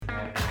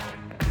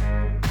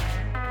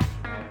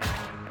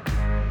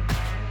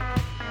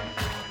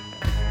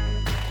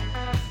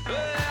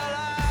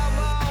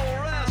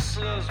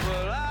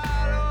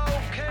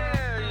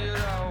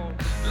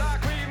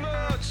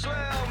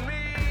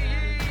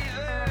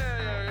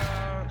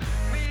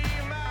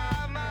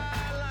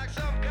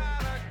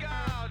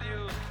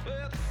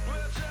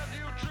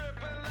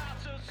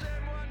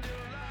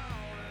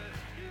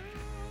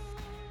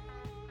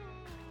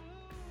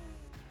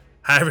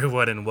Hi,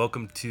 everyone, and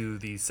welcome to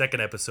the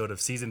second episode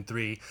of Season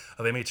 3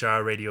 of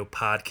MHR Radio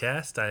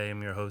Podcast. I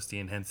am your host,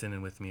 Ian Henson,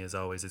 and with me, as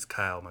always, is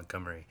Kyle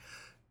Montgomery.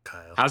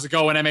 Kyle. How's it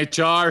going,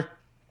 MHR?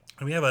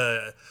 And we have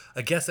a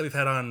guest that we've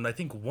had on, I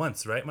think,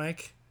 once, right,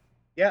 Mike?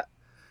 Yeah.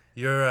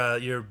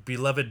 Your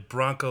beloved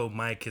Bronco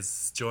Mike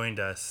has joined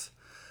us.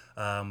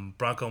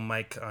 Bronco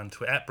Mike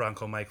at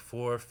Bronco Mike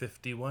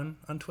 451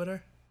 on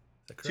Twitter.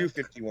 Is that correct?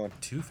 251.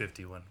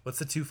 251. What's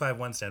the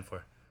 251 stand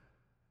for?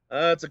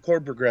 It's a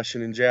chord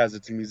progression in jazz.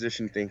 It's a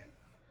musician thing.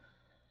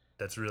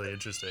 That's really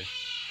interesting.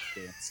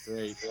 Damn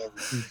straight.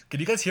 Can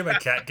you guys hear my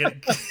cat?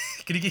 Can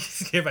you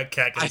guys hear my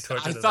cat getting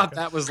tortured? I thought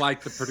that was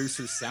like the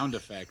producer's sound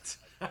effect,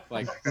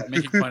 like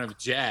making fun of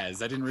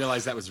jazz. I didn't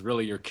realize that was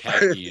really your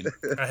cat, Ian.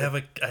 I have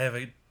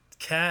a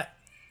cat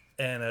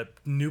and a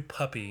new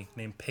puppy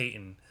named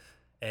Peyton,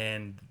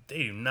 and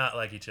they do not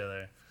like each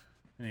other.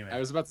 Anyway, I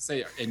was about to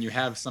say, and you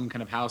have some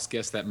kind of house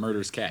guest that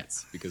murders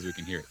cats because we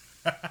can hear it.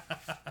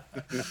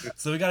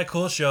 So we got a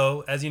cool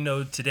show. As you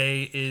know,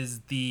 today is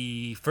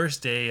the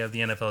first day of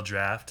the NFL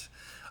draft.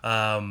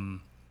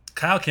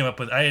 Kyle came up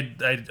with,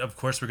 of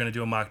course, we're going to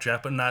do a mock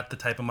draft, but not the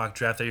type of mock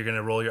draft that you're going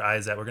to roll your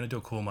eyes at. We're going to do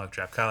a cool mock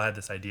draft. Kyle had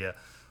this idea.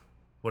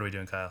 What are we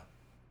doing, Kyle?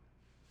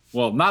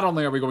 Well, not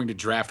only are we going to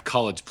draft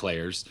college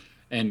players,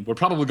 and we're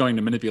probably going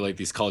to manipulate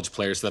these college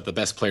players so that the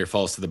best player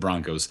falls to the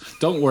Broncos.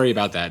 Don't worry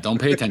about that. Don't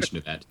pay attention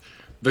to that.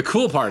 The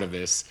cool part of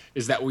this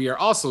is that we are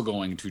also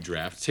going to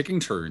draft, taking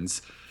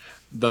turns,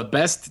 the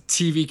best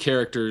TV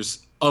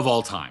characters of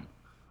all time.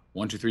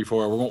 1, 2, 3,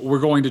 4. We're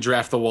going to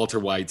draft the Walter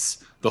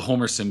Whites, the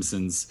Homer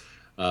Simpsons,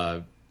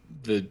 the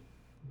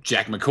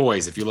Jack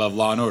McCoys, if you love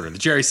Law and Order, the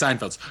Jerry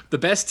Seinfelds. The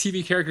best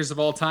TV characters of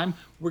all time,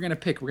 we're going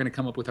to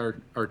come up with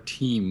our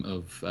team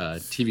of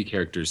TV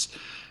characters.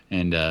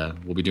 And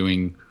we'll be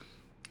doing,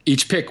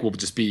 each pick will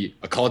just be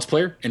a college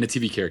player and a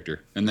TV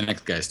character. And the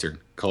next guy's turn,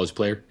 college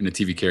player and a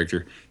TV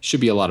character.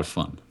 Should be a lot of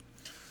fun.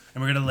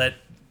 And we're going to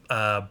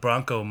let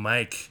Bronco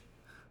Mike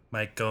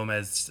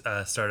Gomez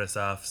start us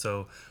off.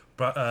 So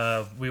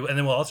and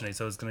then we'll alternate.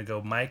 So it's going to go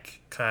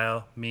Mike,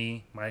 Kyle,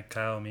 me, Mike,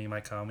 Kyle, me,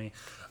 Mike, Kyle, me.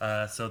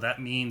 So that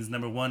means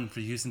number one for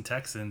Houston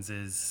Texans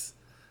is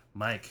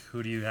Mike.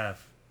 Who do you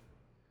have?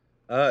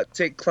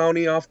 Take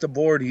Clowney off the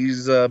board.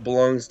 He's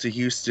belongs to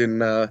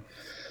Houston.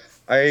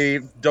 I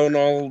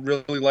don't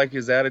really like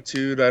his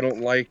attitude. I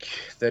don't like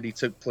that he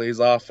took plays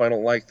off. I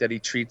don't like that he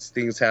treats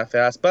things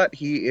half-assed. But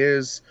he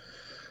is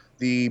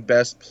the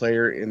best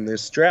player in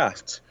this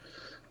draft.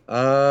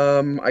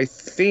 I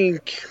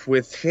think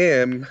with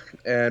him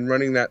and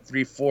running that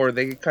 3-4,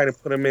 they can kind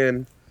of put him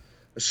in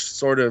a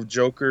sort of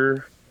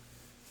Joker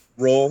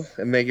role,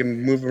 and they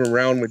can move him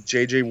around with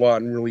J.J.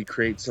 Watt and really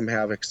create some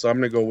havoc. So I'm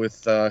going to go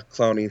with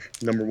Clowney,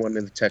 number one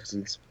in the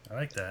Texans. I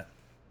like that.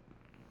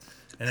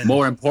 And then,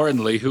 More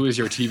importantly, who is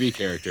your TV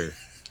character?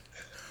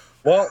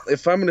 Well,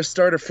 if I'm going to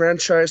start a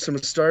franchise, I'm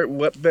going to start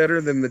what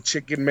better than the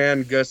Chicken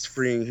Man, Gus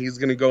Fring. He's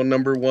going to go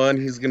number one.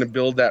 He's going to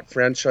build that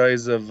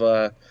franchise of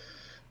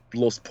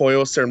Los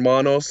Pollos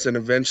Hermanos, and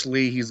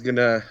eventually he's going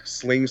to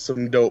sling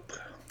some dope.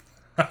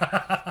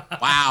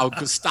 Wow,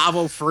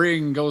 Gustavo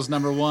Fring goes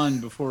number one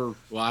before.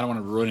 Well, I don't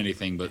want to ruin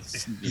anything, but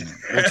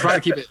we'll try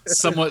to keep it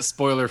somewhat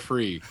spoiler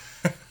free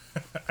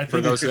for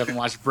those who haven't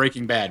watched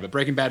Breaking Bad. But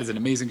Breaking Bad is an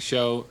amazing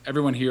show.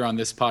 Everyone here on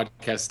this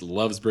podcast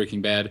loves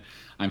Breaking Bad.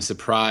 I'm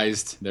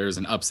surprised there's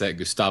an upset.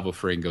 Gustavo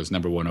Fring goes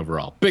number one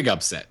overall. Big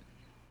upset.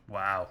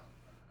 Wow.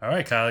 All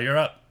right, Kyle, you're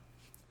up.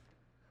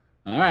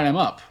 All right, I'm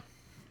up.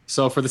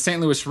 So for the St.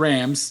 Louis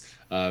Rams,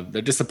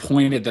 they're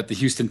disappointed that the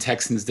Houston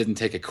Texans didn't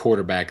take a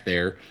quarterback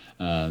there.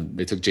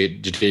 They took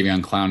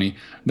Jadeveon Clowney.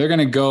 They're going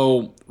to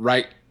go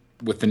right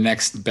with the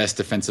next best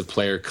defensive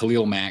player,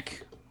 Khalil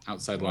Mack,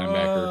 outside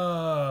linebacker.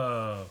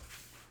 Oh.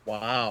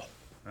 Wow.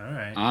 All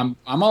right. I'm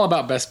all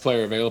about best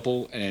player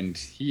available, and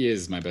he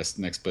is my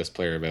next best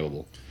player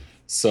available.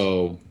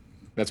 So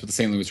that's what the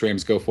St. Louis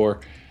Rams go for.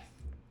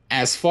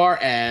 As far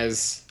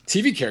as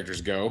TV characters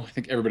go, I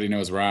think everybody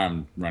knows where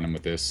I'm running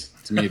with this.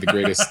 To me, the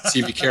greatest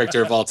TV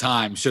character of all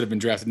time should have been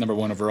drafted number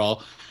one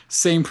overall.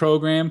 Same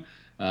program.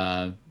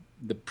 The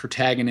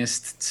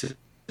protagonist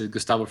to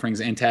Gustavo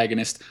Fring's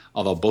antagonist,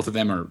 although both of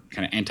them are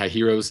kind of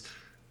anti-heroes,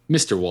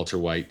 Mr. Walter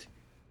White,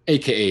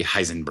 a.k.a.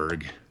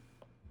 Heisenberg.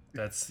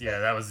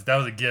 That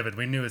was a given.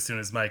 We knew as soon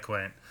as Mike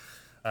went.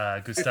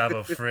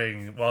 Gustavo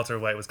Fring, Walter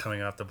White was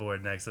coming off the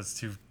board next.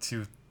 That's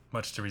too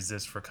much to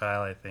resist for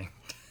Kyle, I think.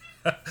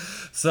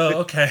 So,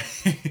 okay.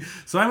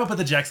 So I'm up with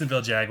the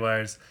Jacksonville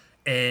Jaguars.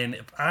 And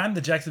if I'm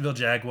the Jacksonville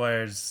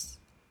Jaguars,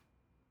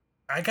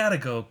 I got to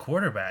go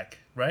quarterback,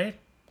 right?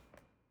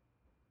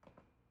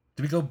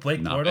 Do we go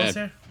Blake Not Bortles bad.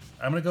 here?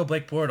 I'm going to go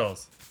Blake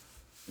Bortles.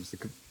 There's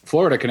the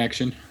Florida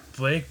connection.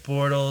 Blake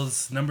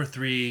Bortles, number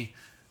 3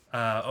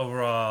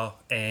 overall,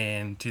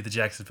 and to the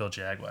Jacksonville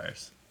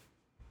Jaguars.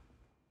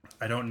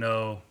 I don't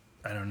know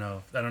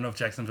if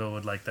Jacksonville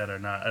would like that or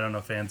not. I don't know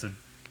if fans would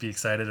be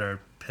excited or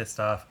pissed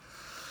off.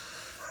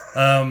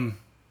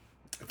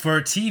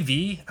 For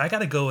TV, I got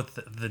to go with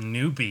the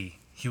newbie.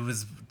 He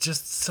was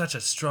just such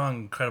a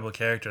strong, incredible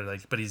character.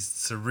 But he's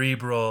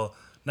cerebral,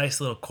 nice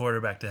little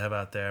quarterback to have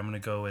out there. I'm going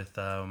to go with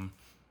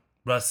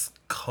Russ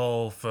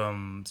Cole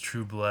from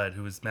True Blood,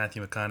 who was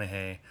Matthew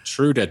McConaughey.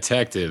 True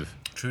Detective.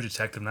 True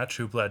Detective, not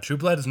True Blood. True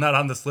Blood is not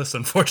on this list,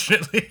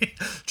 unfortunately.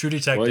 True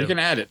Detective. Well, you can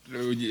add it.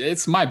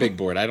 It's my big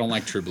board. I don't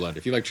like True Blood.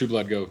 If you like True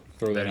Blood, go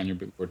throw that on your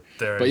big board.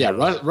 But yeah,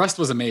 Rust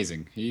was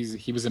amazing.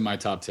 He was in my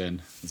top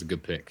 10. It's a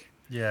good pick.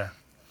 Yeah.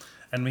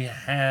 And we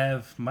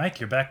have Mike,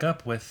 you're back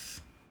up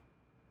with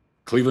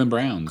Cleveland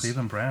Browns.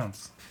 Cleveland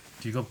Browns.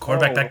 Do you go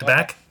quarterback back to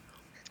back?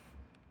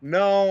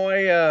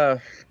 No,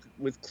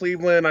 with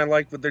Cleveland, I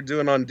like what they're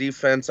doing on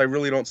defense. I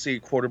really don't see a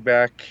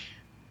quarterback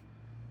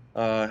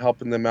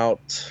helping them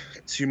out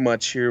too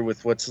much here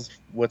with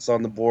what's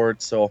on the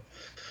board. So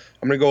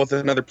I'm going to go with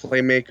another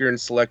playmaker and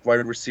select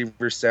wide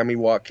receiver Sammy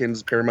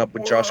Watkins, pair him up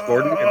with Josh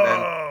Gordon, and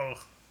then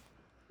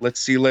let's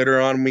see later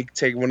on we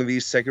take one of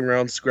these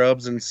second-round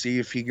scrubs and see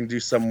if he can do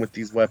something with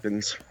these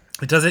weapons.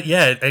 It doesn't.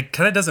 Yeah, it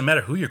kind of doesn't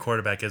matter who your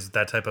quarterback is with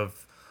that type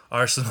of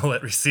arsenal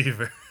at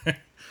receiver.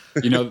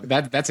 You know,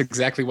 that's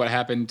exactly what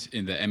happened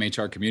in the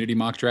MHR community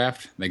mock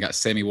draft. They got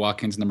Sammy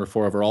Watkins, number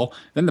 4 overall.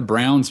 Then the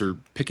Browns are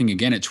picking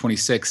again at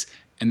 26,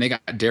 and they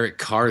got Derek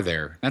Carr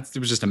there. It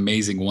was just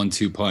amazing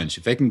 1-2 punch.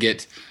 If they can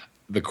get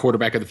the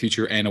quarterback of the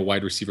future and a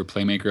wide receiver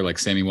playmaker like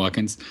Sammy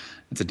Watkins,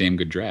 that's a damn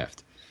good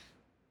draft.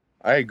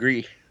 I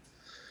agree.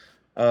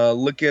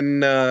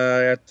 Looking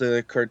at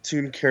the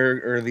cartoon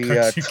character or the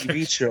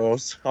TV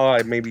shows. Oh,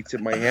 I maybe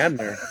tipped my hand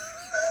there.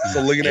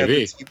 So looking at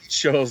the TV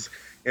shows,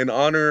 in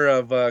honor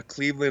of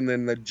Cleveland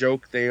and the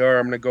joke they are,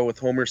 I'm going to go with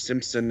Homer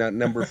Simpson at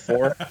number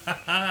 4.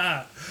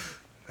 I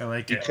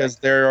like it. Because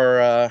there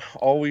are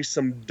always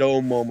some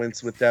dull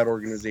moments with that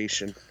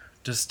organization.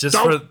 Just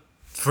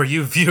for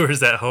you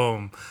viewers at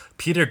home,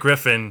 Peter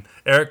Griffin,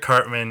 Eric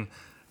Cartman,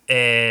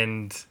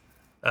 and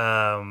who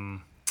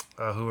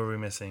are we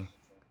missing?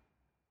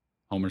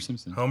 Homer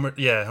Simpson. Homer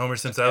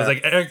Simpson. I was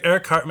like,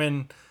 Eric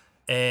Cartman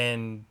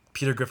and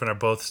Peter Griffin are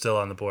both still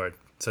on the board.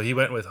 So he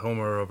went with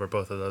Homer over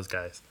both of those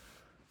guys.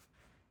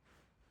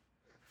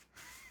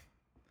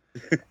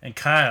 And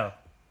Kyle.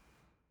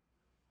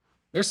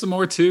 There's some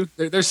more too.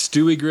 There's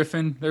Stewie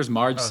Griffin. There's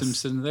Marge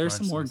Simpson. There's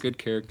some more good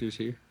characters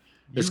here.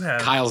 There's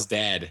Kyle's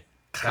dad.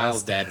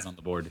 Kyle's dad is on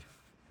the board.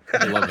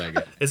 I love that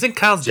guy. Isn't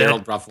Kyle's dad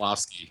Gerald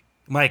Broflovsky?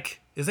 Mike,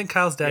 isn't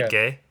Kyle's dad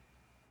gay?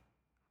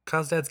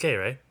 Kyle's dad's gay,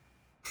 right?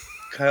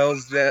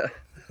 Kyle's dad.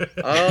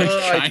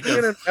 I think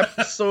in an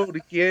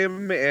episode,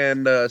 him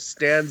and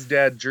Stan's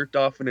dad jerked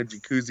off in a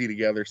jacuzzi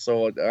together.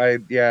 So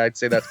I'd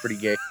say that's pretty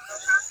gay.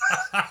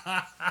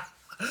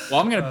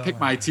 Well, I'm going to pick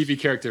my TV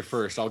character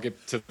first. I'll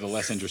get to the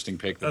less interesting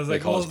pick. That they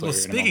call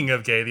speaking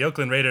of gay, the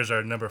Oakland Raiders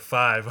are number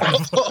 5.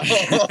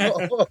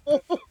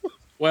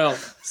 Well,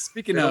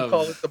 speaking of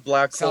call it the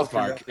Black South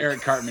Park,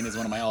 Eric Cartman is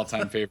one of my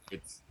all-time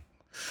favorites.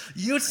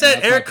 You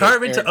said Eric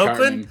Cartman to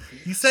Oakland?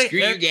 You say screw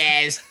you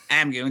guys.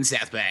 I'm going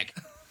South Park.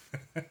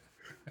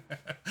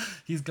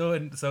 He's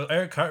going. So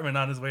Eric Cartman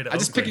on his way to Oakland. I'm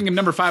just picking him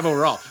number 5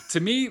 overall. To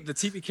me, the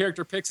TV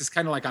character picks is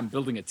kind of like I'm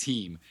building a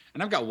team,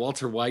 and I've got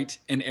Walter White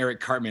and Eric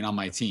Cartman on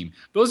my team.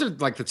 Those are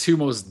like the 2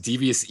 most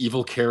devious,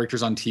 evil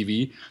characters on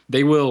TV.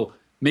 They will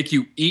make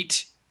you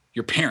eat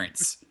your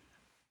parents,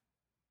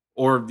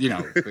 or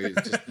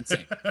it's just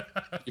insane.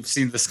 You've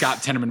seen the Scott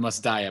Tenorman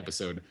Must Die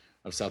episode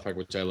of South Park,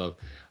 which I love.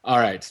 All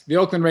right, the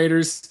Oakland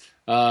Raiders.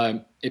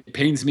 It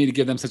pains me to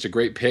give them such a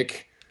great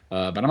pick,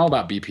 but I'm all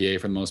about BPA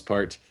for the most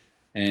part.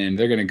 And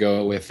they're going to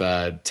go with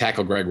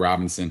tackle Greg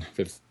Robinson,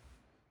 5th.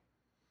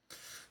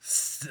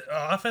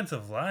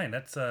 Offensive line.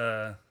 That's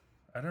I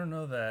don't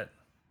know that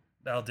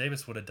Al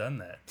Davis would have done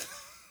that.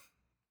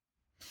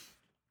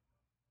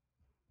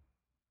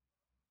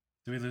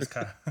 Did we lose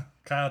Kyle?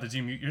 Kyle, did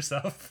you mute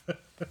yourself?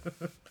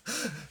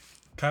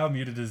 Kyle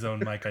muted his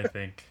own mic, I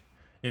think.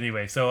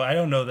 Anyway, so I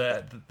don't know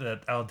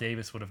that Al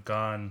Davis would have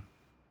gone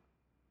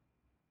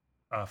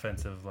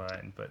offensive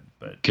line,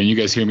 but can you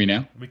guys hear me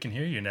now? We can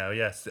hear you now.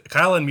 Yes,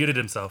 Kyle unmuted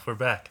himself. We're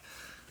back.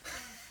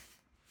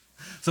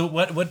 So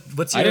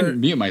what's your? I didn't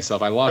mute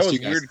myself. I lost you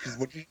guys. Weird because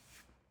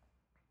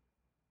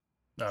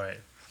All right,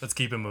 let's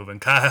keep it moving.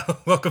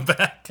 Kyle, welcome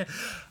back.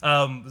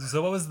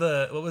 So what was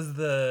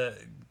the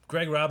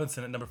Greg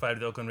Robinson at number 5 to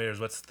the Oakland Raiders?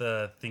 What's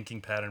the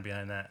thinking pattern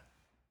behind that?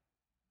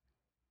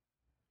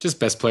 Just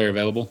best player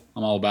available.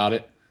 I'm all about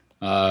it.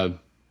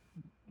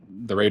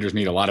 The Raiders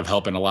need a lot of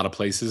help in a lot of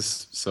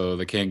places, so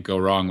they can't go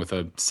wrong with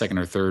a 2nd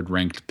or 3rd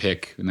ranked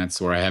pick, and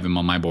that's where I have him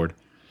on my board.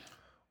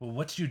 Well,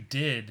 what you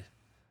did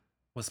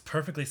was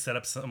perfectly set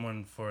up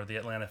someone for the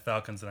Atlanta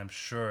Falcons that I'm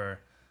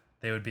sure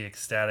they would be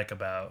ecstatic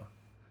about,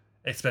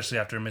 especially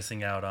after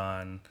missing out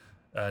on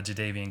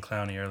Jadeveon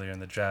Clowney earlier in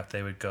the draft.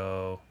 They would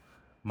go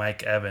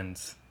Mike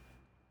Evans,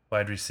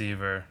 wide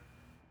receiver.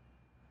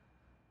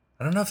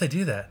 I don't know if they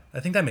do that. I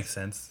think that makes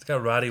sense. It's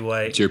got Roddy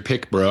White. It's your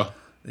pick, bro.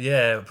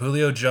 Yeah,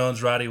 Julio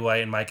Jones, Roddy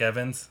White, and Mike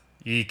Evans.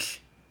 Eek.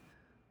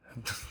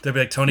 They'd be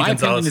like Tony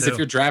Gonzalez. My opinion is if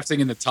you're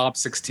drafting in the top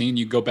 16,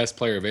 you go best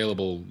player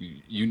available.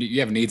 You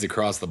have needs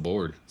across the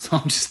board. So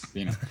I'm just,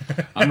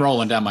 I'm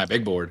rolling down my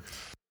big board.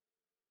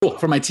 Cool.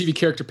 For my TV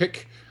character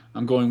pick,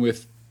 I'm going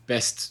with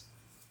best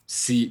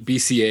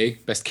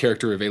BCA, best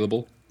character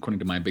available, according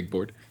to my big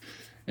board.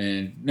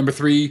 And number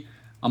 3,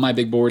 On my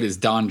big board is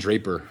Don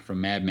Draper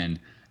from Mad Men.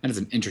 That is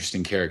an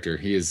interesting character.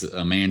 He is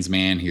a man's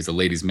man. He's a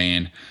ladies'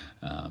 man.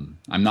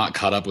 I'm not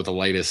caught up with the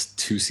latest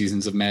 2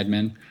 seasons of Mad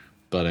Men,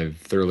 but I've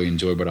thoroughly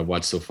enjoyed what I've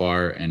watched so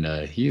far. And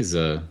he is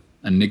a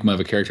enigma of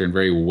a character and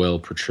very well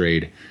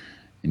portrayed.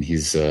 And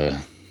he's a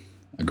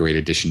great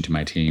addition to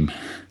my team.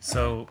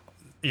 So,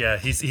 yeah,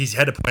 he's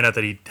had to point out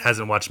that he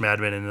hasn't watched Mad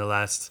Men in the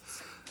last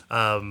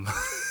 2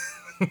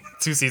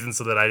 seasons,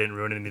 so that I didn't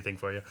ruin anything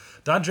for you.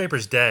 Don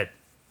Draper's dead,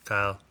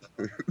 Kyle.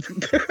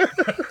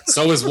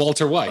 So is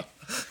Walter White.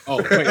 Oh,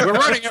 wait, we're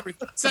running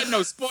everything. Said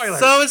no spoilers.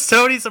 So is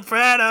Tony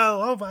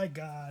Soprano. Oh, my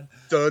God.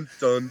 Dun,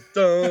 dun,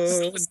 dun.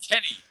 So is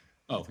Kenny.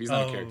 Oh, he's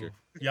not a character.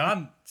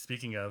 Jan,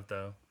 speaking of,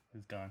 though,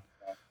 he's gone.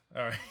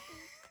 All right.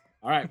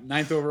 All right,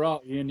 9th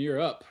overall. Ian,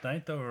 you're up.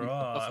 9th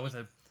overall. I was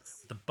the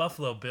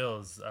Buffalo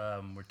Bills.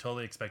 We're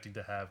totally expecting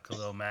to have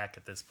Khalil Mack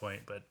at this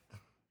point, but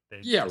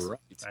right.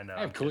 I know.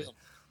 I have Khalil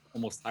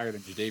almost higher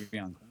than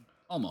Jadeveon.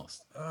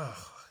 Almost.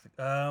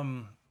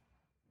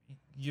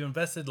 You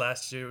invested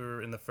last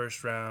year in the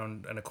first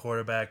round and a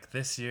quarterback.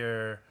 This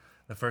year,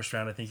 the first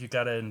round, I think you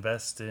got to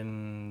invest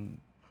in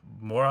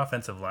more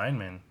offensive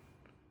linemen.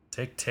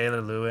 Take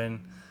Taylor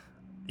Lewin.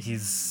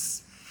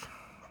 He's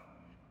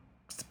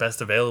the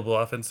best available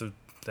offensive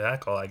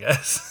tackle, I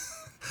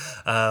guess.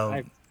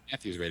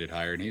 Matthews rated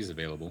higher, and he's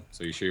available.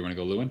 So you sure you want to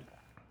go Lewin?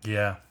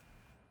 Yeah.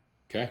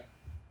 Okay.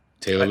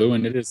 Taylor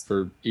Lewin it is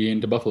for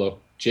Ian to Buffalo.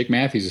 Jake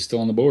Matthews is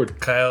still on the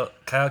board. Kyle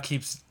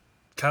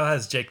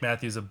has Jake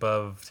Matthews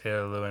above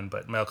Taylor Lewin,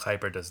 but Mel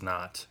Kiper does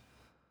not.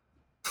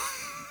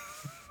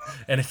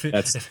 And if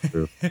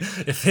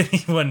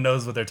anyone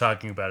knows what they're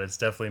talking about, it's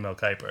definitely Mel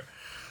Kiper.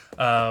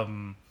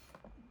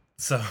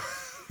 So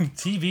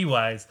TV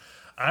wise,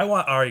 I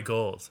want Ari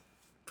Gold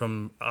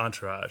from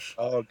Entourage.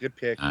 Oh, good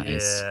pick.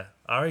 Nice. Yeah,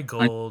 Ari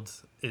Gold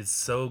is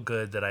so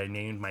good that I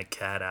named my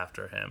cat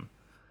after him.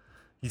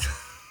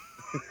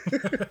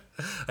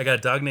 I got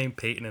a dog named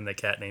Peyton and a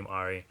cat named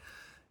Ari.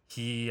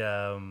 He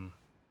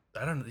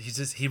I don't know.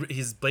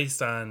 He's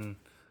based on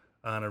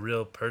a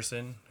real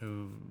person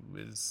who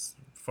is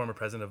former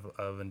president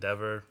of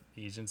Endeavor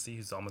Agency,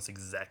 who's almost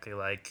exactly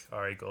like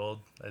Ari Gold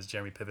as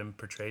Jeremy Piven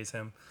portrays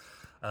him.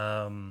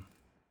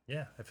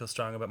 Yeah, I feel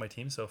strong about my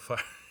team so far.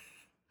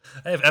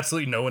 I have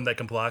absolutely no one that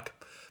can block,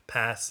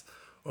 pass,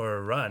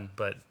 or run,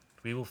 but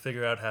we will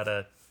figure out how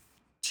to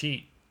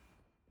cheat.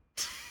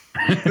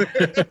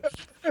 I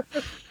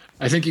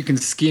think you can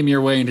scheme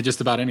your way into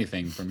just about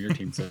anything from your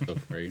team so far.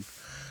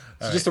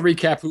 So just to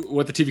recap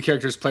what the TV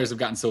characters players have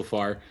gotten so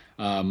far.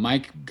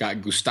 Mike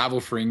got Gustavo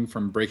Fring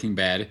from Breaking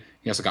Bad.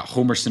 He also got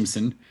Homer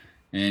Simpson,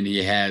 and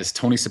he has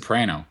Tony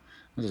Soprano.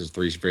 Those are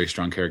 3 very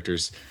strong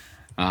characters.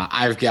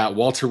 I've got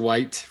Walter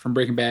White from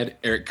Breaking Bad,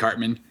 Eric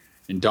Cartman,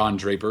 and Don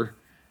Draper.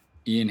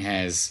 Ian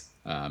has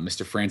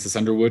Mr. Francis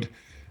Underwood,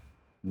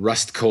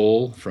 Rust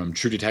Cole from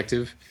True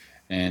Detective,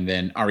 and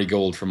then Ari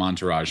Gold from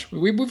Entourage.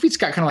 We've each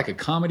got kind of like a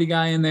comedy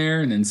guy in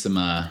there, and then some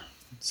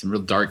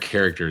real dark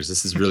characters.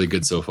 This is really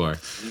good so far.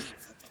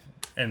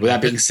 And with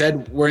that being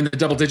said, we're in the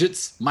double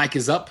digits. Mike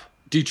is up.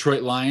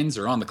 Detroit Lions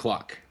are on the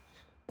clock.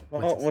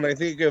 Well, when I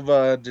think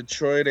of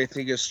Detroit, I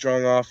think of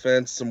strong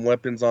offense, some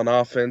weapons on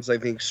offense. I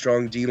think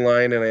strong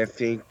D-line, and I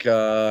think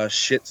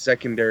shit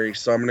secondary.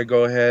 So I'm going to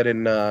go ahead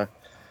and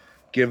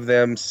give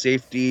them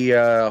safety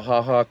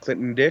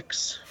Clinton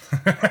Dix.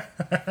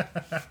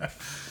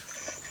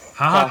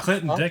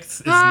 Clinton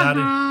Dix is not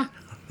in...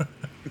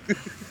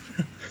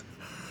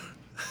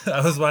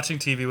 I was watching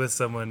TV with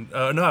someone.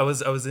 No, I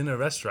was in a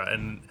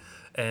restaurant,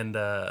 and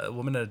a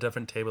woman at a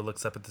different table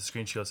looks up at the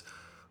screen. She goes,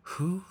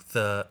 "Who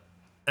the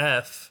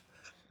F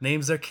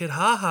names their kid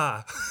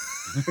Ha?"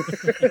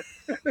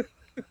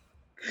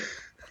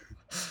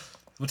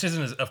 Which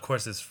isn't, of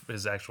course,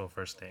 his actual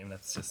first name.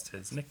 That's just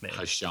his nickname.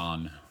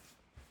 Hashan.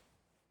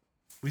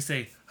 We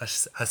say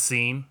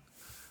Haseen,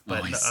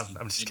 but no,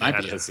 I'm just kidding.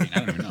 Might be Haseen. I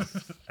don't even know.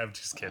 I'm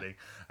just kidding.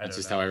 That's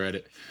just how I read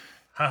it.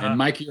 And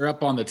Mike, you're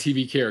up on the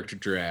TV character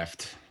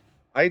draft.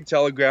 I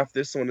telegraphed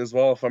this one as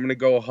well. If I'm going to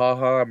go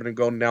I'm going to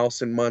go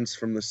Nelson Muntz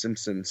from The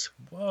Simpsons.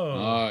 Whoa.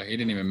 Oh, he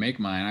didn't even make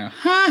mine.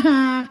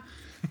 All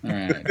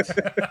right.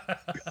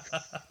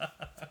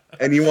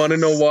 And you want to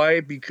know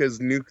why? Because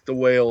Nuke the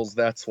Whales,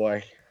 that's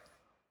why.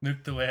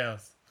 Nuke the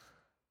Whales.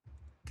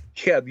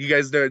 Yeah, you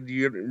guys know, do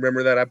you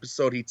remember that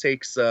episode? He's trying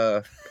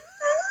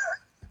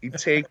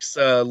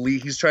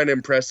to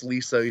impress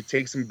Lisa. He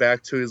takes him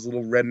back to his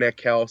little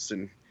redneck house,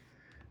 and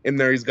in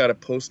there he's got a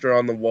poster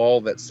on the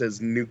wall that says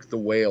Nuke the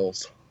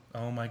Whales.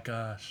 Oh my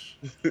gosh.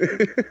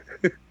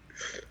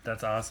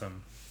 That's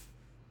awesome.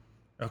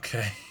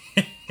 Okay.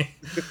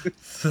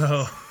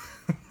 So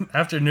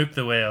after Nuke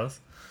the Whales.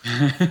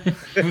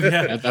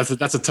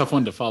 That's a tough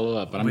one to follow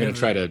up, but I'm going to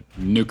try to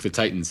nuke the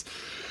Titans.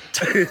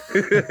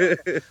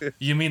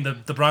 You mean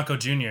the Bronco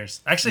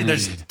Juniors? Actually,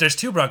 there's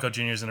 2 Bronco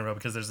Juniors in a row,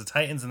 because there's the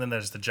Titans and then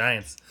there's the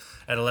Giants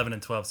at 11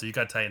 and 12. So you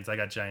got Titans, I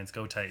got Giants.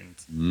 Go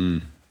Titans.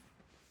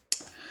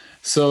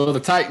 So the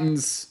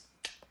Titans,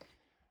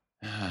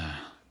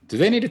 do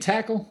they need a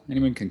tackle?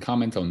 Anyone can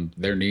comment on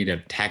their need a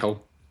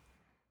tackle?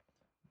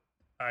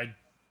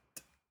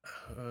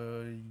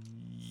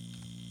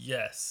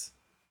 Yes.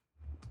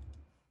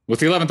 With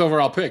the 11th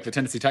overall pick, the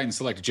Tennessee Titans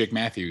selected Jake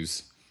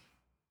Matthews.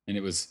 And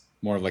it was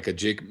more of like a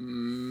Jake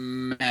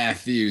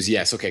Matthews.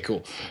 Yes, okay,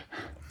 cool.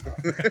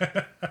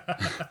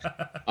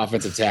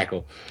 Offensive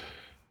tackle.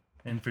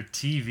 And for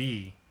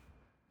TV.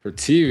 For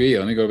TV,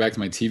 let me go back to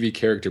my TV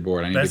character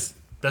board. I need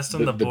best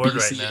on the board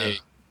right now.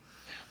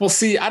 Well,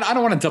 see, I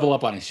don't want to double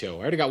up on his show.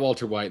 I already got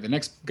Walter White. The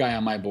next guy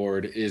on my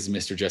board is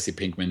Mr. Jesse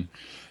Pinkman.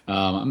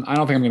 I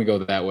don't think I'm going to go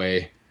that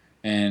way.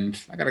 And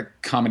I got a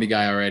comedy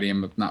guy already.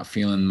 I'm not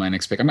feeling my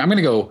next pick. I'm going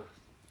to go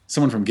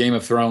someone from Game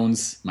of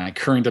Thrones, my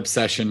current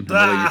obsession.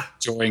 I'm really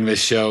enjoying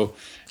this show.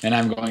 And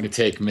I'm going to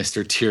take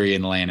Mr.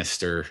 Tyrion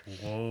Lannister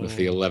with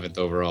the 11th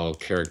overall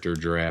character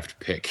draft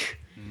pick.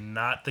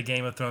 Not the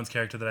Game of Thrones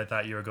character that I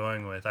thought you were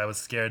going with. I was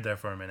scared there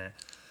for a minute.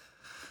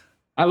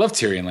 I love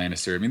Tyrion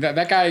Lannister. I mean,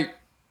 that guy,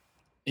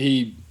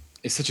 he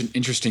is such an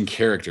interesting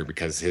character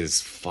because his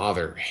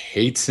father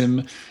hates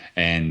him,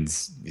 and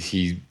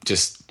he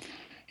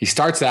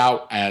starts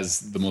out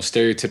as the most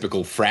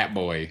stereotypical frat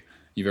boy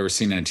you've ever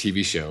seen in a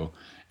TV show,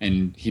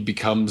 and he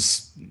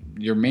becomes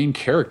your main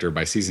character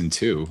by season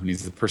 2, and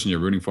he's the person you're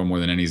rooting for more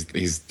than any.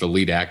 He's the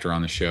lead actor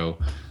on the show.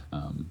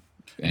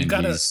 And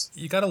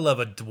you gotta love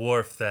a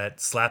dwarf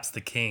that slaps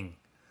the king.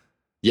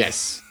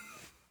 Yes,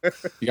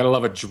 you gotta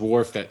love a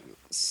dwarf that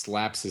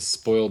slaps his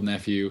spoiled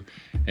nephew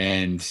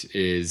and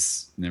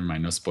is, never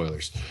mind, no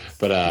spoilers,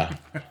 but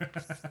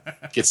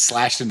gets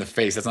slashed in the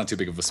face. That's not too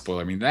big of a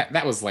spoiler. I mean,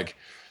 that was like,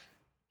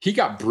 he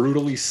got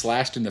brutally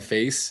slashed in the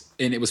face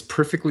and it was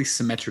perfectly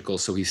symmetrical,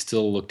 so he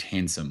still looked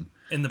handsome.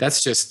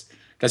 That's just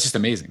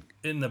amazing.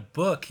 In the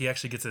book, he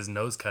actually gets his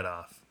nose cut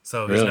off,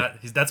 so really?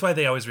 That's why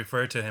they always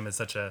refer to him as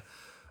such a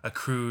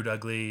crude,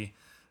 ugly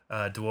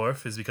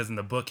dwarf, is because in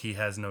the book he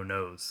has no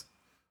nose.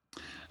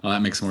 Well,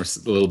 that makes a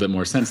little bit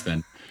more sense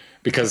then,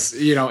 because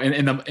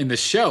in the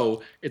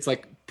show it's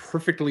like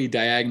perfectly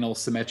diagonal,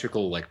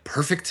 symmetrical, like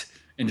perfect,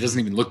 and it doesn't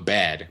even look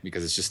bad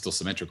because it's just still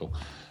symmetrical.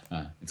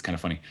 It's kind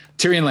of funny.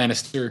 Tyrion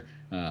Lannister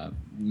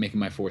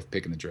making my 4th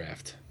pick in the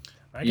draft.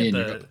 I get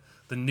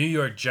the New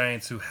York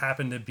Giants, who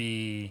happen to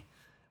be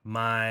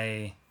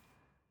my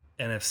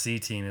NFC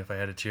team. If I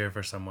had to cheer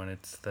for someone,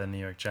 it's the New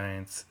York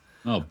Giants.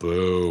 Oh,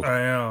 boo. I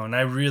know, and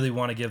I really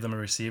want to give them a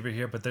receiver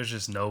here, but there's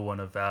just no one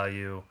of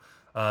value.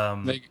 I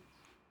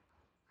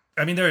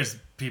mean, there's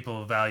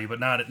people of value, but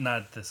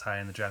not this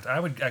high in the draft. I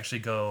would actually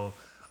go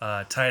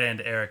tight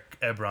end Eric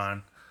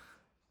Ebron.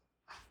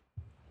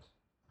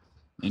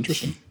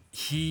 Interesting.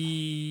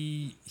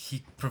 He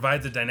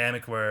provides a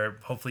dynamic where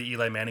hopefully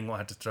Eli Manning won't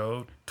have to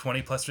throw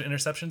 20 plus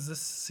interceptions this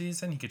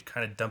season. He could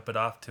kind of dump it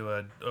off to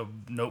a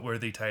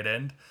noteworthy tight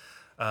end.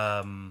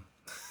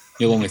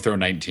 He'll only throw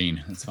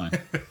 19. That's fine.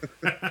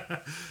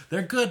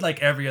 They're good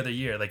like every other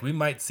year. Like, we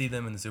might see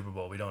them in the Super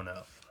Bowl. We don't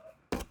know.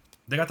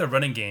 They got their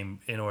running game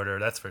in order,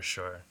 that's for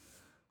sure.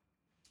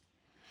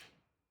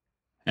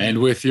 And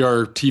with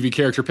your TV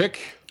character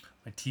pick?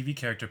 My TV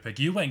character pick.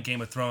 You went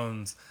Game of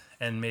Thrones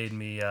and made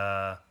me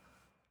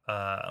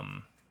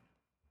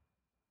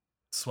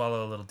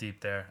swallow a little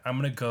deep there. I'm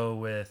going to go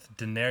with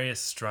Daenerys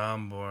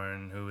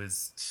Stormborn, who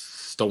is...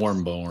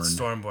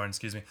 Stormborn,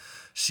 excuse me.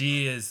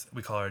 She is...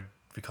 We call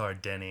her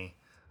Denny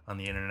on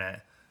the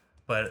internet.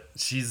 But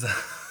she's...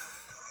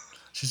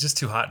 She's just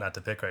too hot not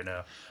to pick right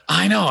now.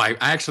 I know. I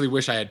actually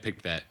wish I had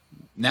picked that.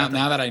 Now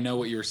that I know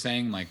what you're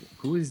saying, like,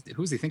 who's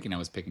he thinking I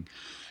was picking?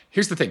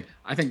 Here's the thing.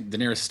 I think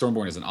Daenerys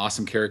Stormborn is an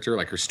awesome character.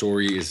 Like, her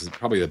story is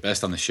probably the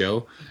best on the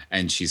show,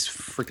 and she's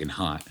freaking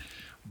hot.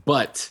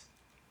 But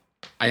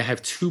I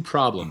have 2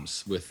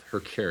 problems with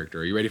her character.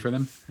 Are you ready for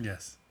them?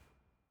 Yes.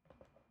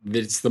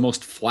 It's the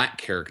most flat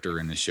character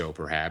in the show,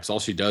 perhaps. All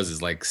she does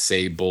is, like,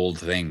 say bold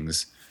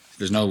things.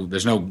 There's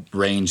no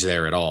range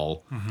there at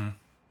all. Mm-hmm.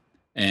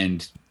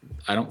 And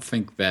I don't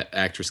think that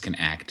actress can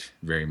act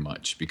very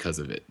much because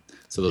of it.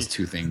 So those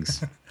 2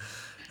 things.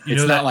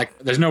 It's not like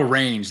there's no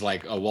range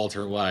like a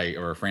Walter White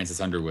or a Frances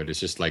Underwood. It's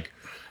just like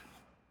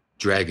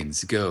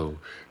dragons go,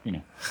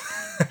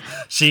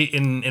 She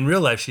in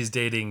real life, she's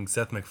dating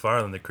Seth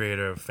MacFarlane, the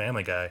creator of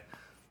Family Guy.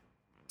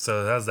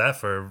 So how's that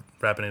for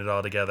wrapping it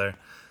all together?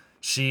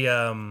 She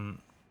and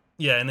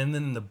then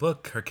in the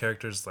book, her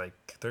character's like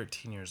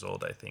 13 years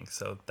old, I think.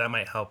 So that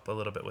might help a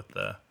little bit with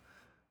the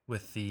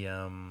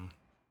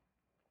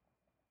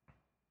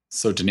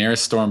So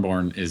Daenerys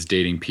Stormborn is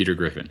dating Peter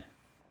Griffin.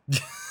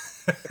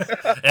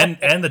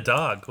 and the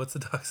dog. What's the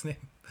dog's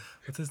name?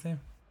 What's his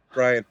name?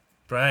 Brian.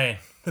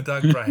 The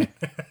dog Brian.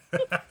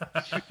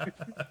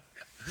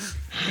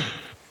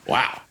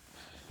 Wow.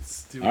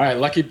 Stupid. All right,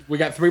 Lucky, we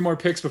got 3 more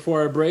picks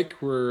before our break.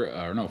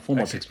 4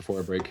 more picks before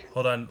our break.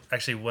 Hold on.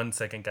 Actually, 1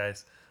 second,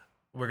 guys.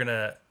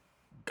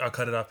 I'll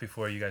cut it off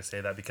before you guys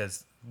say that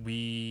because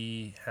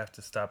we have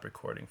to stop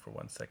recording for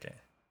 1 second.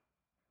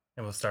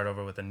 And we'll start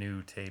over with a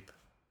new tape.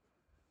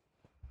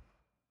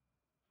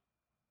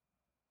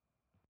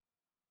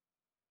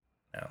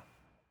 Now.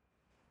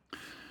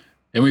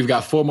 And we've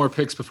got 4 more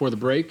picks before the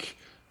break.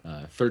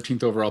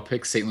 13th overall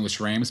pick, St. Louis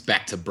Rams.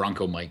 Back to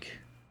Bronco Mike.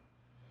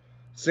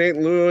 St.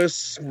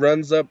 Louis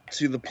runs up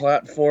to the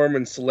platform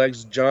and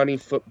selects Johnny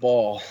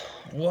Football.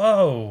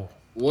 Whoa.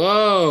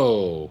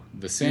 Whoa.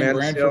 The Sam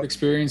Bradford Mansell.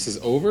 experience is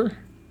over?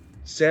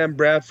 Sam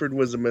Bradford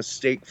was a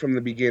mistake from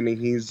the beginning.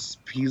 He's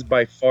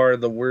by far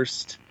the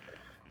worst,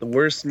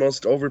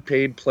 most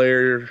overpaid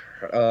player.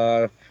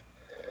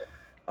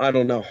 I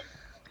don't know.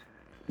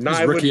 He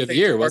was rookie of the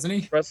year, wasn't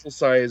he? Wrestle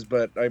size,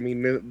 but I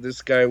mean,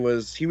 this guy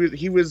was he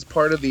was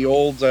part of the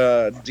old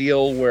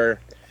deal where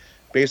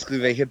basically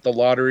they hit the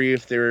lottery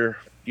if they're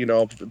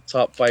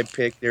top 5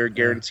 pick, they're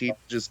guaranteed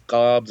just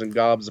gobs and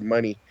gobs of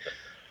money.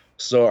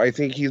 So I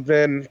think he's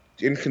been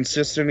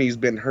inconsistent. He's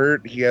been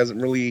hurt. He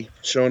hasn't really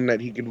shown that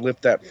he can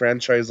lift that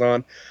franchise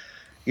on.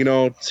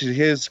 To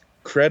his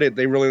credit,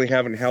 they really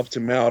haven't helped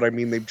him out. I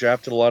mean, they've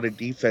drafted a lot of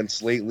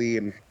defense lately,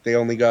 and they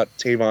only got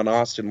Tavon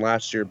Austin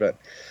last year. But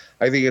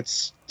I think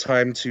it's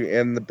time to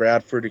end the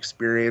Bradford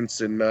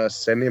experience and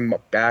send him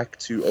back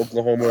to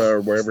Oklahoma or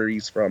wherever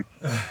he's from.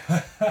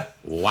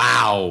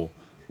 Wow.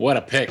 What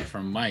a pick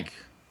from Mike.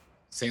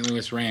 St.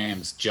 Louis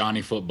Rams,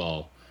 Johnny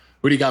Football.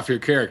 Who do you got for your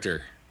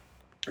character?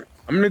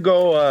 I'm going to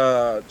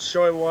go,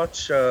 show I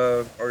watch,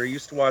 or I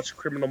used to watch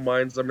Criminal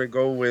Minds. I'm going to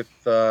go with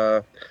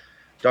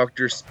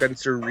Dr.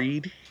 Spencer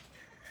Reed.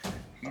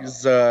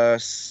 He's a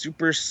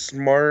super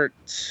smart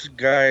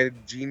guy,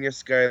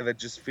 genius guy that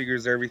just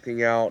figures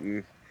everything out,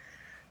 and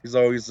he's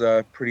always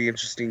a pretty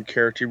interesting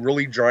character.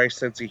 Really dry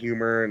sense of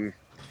humor, and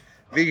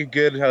I think a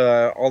good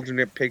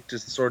alternate pick to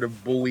sort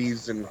of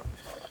bullies and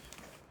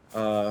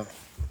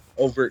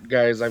overt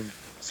guys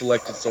I've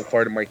selected so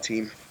far to my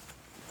team.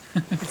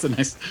 It's a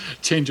nice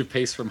change of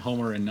pace from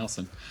Homer and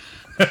Nelson.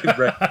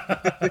 Right.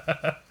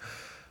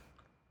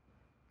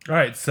 All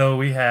right, so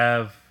we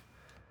have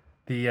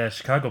the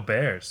Chicago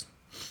Bears,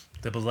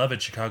 the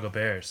beloved Chicago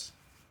Bears.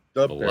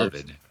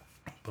 Beloved.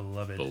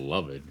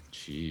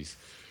 Jeez.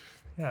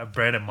 Yeah,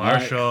 Brandon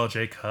Marshall,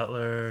 Jay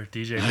Cutler,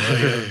 DJ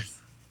Williams.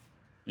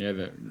 Yeah,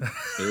 they're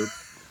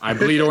I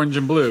bleed orange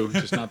and blue,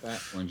 just not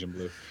that orange and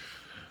blue.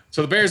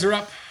 So the Bears are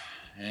up,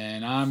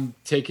 and I'm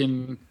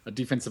taking a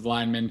defensive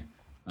lineman.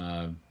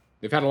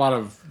 They've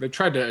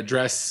tried to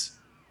address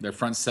their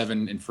front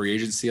seven in free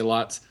agency a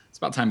lot. It's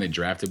about time they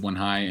drafted one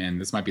high,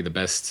 and this might be the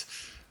best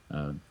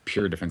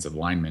pure defensive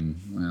lineman.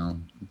 Well,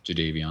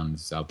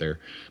 Jadeveon's out there,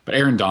 but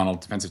Aaron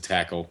Donald, defensive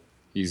tackle,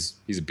 he's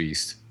a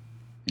beast,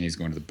 and he's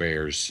going to the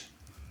Bears.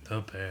 The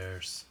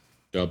Bears.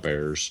 I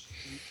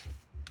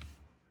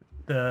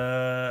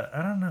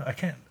don't know. I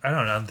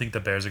don't think the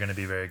Bears are going to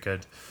be very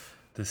good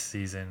this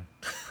season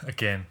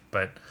again,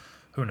 but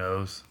who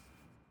knows?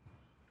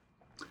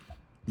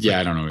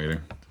 Yeah, I don't know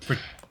either. For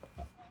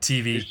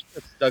TV.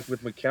 Stuck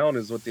with McCown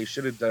is what they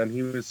should have done.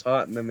 He was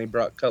hot, and then they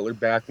brought Cutler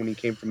back when he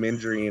came from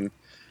injury, and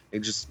they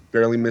just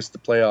barely missed the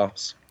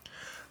playoffs.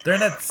 They're in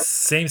that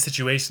same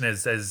situation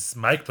as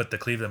Mike put the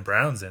Cleveland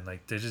Browns in.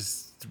 Like, they're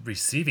just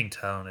receiving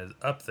talent is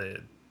up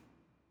the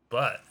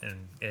butt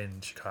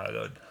in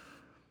Chicago.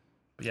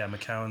 But yeah,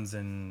 McCown's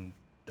in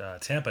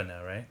Tampa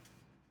now, right?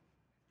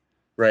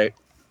 Right.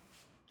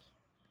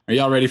 Are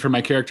y'all ready for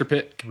my character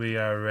pick? We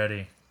are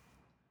ready.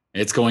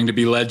 It's going to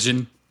be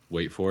legend.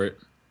 Wait for it.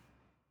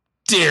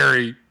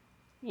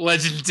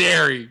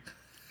 Legendary.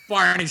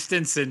 Barney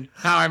Stinson.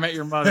 How I Met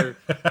Your Mother.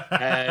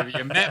 Have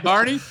you met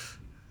Barney?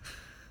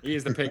 He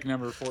is the pick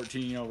number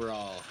 14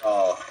 overall.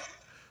 Oh.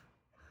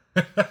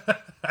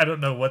 I don't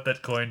know what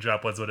that coin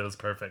drop was, but it was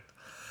perfect.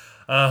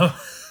 All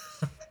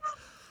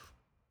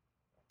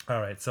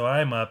right, so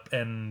I'm up,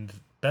 and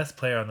best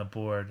player on the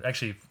board.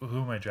 Actually,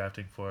 who am I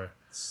drafting for?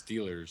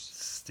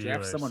 Steelers.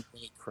 Draft someone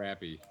really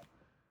crappy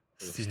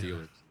for the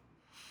Steelers.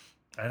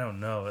 I don't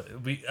know.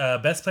 We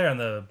best player on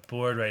the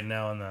board right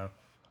now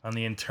on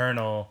the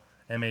internal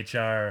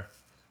MHR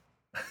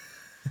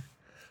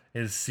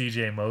is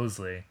CJ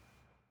Mosley.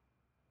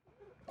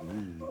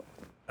 Ooh.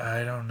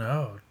 I don't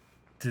know.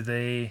 Do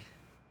they?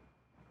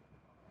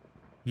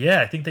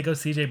 Yeah, I think they go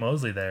CJ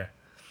Mosley there.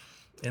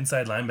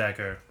 Inside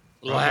linebacker.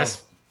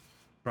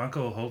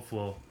 Bronco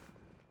hopeful.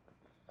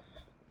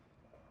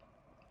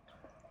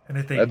 And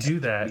if they do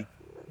that,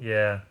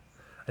 yeah,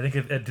 I think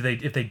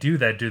if they do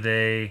that,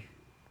 the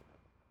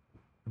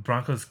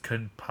Broncos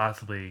couldn't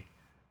possibly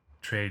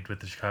trade with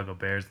the Chicago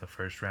Bears in the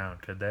first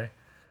round, could they?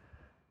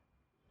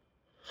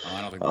 Oh,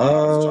 I don't think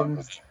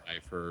Broncos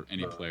for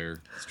any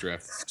player. This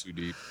draft is too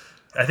deep.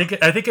 I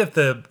think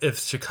if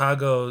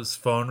Chicago's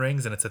phone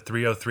rings and it's a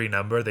 303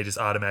 number, they just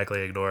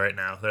automatically ignore it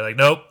now. They're like,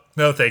 nope,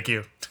 no, thank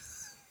you.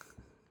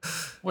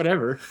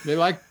 Whatever. They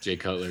like Jay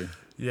Cutler.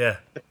 Yeah.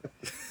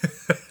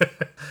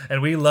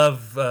 And we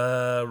love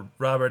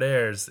Robert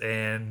Ayers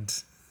and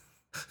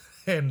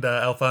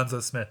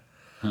Alfonso Smith.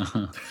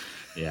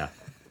 Yeah.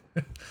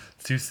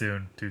 Too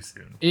soon.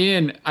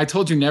 Ian, I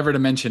told you never to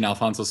mention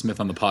Alfonso Smith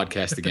on the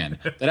podcast again.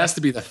 That has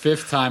to be the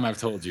 5th time I've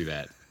told you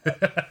that.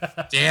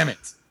 Damn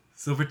it.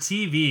 So for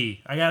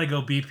TV, I got to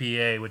go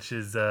BPA, which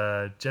is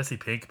Jesse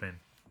Pinkman.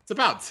 It's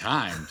about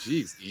time.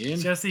 Jeez, Ian.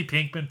 Jesse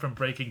Pinkman from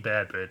Breaking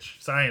Bad,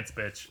 bitch. Science,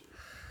 bitch.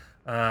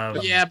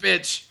 Yeah,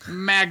 bitch.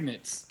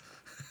 Magnets.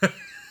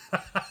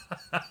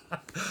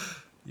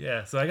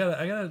 Yeah, so I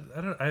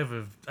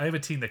have a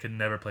team that can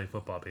never play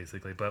football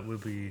basically, but we'll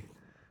be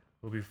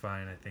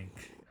fine. I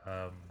think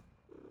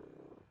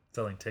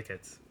selling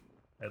tickets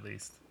at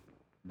least.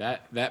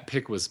 That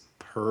pick was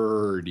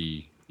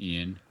purdy,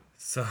 Ian.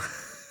 So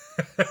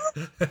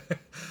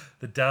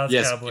the Dallas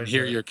Yes, Cowboys. you can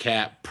hear your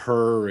cat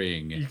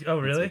purring. Oh,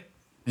 really?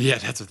 Yeah,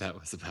 that's what that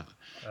was about.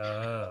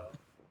 Oh,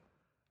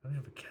 I don't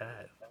have a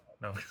cat.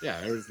 No. Yeah,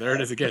 there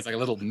it is again. It's like a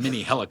little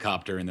mini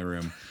helicopter in the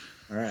room.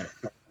 All right.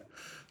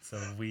 So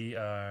we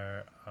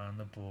are on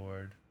the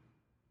board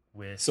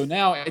with. So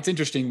now it's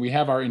interesting. We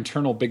have our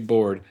internal big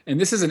board, and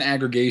this is an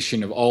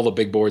aggregation of all the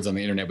big boards on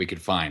the internet we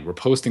could find. We're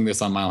posting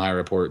this on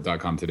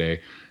milehighreport.com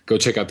today. Go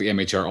check out the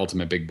MHR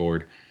Ultimate Big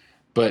Board.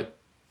 But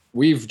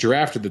we've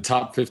drafted the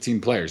top 15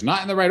 players,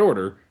 not in the right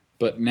order,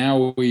 but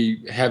now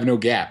we have no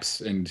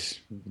gaps, and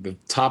the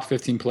top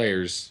 15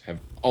 players have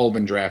all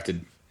been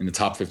drafted in the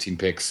top 15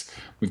 picks.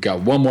 We've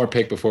got one more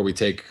pick before we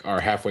take our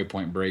halfway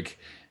point break,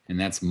 and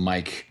that's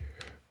Mike,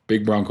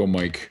 Big Bronco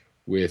Mike,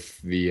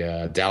 with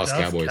the Dallas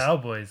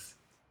Cowboys.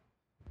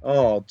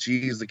 Oh,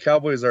 geez, the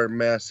Cowboys are a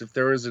mess. If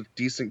there was a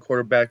decent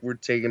quarterback, we're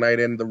taking I'd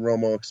end the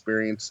Romo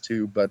experience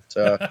too. But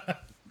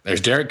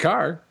there's Derek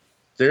Carr.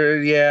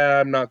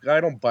 I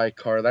don't buy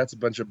Carr. That's a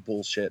bunch of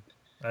bullshit.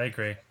 I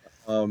agree.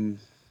 I'm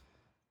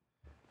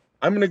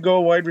going to go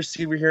wide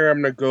receiver here.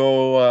 I'm going to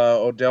go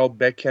Odell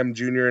Beckham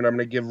Jr., and I'm going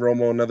to give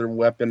Romo another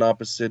weapon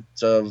opposite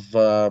of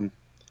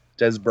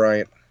Dez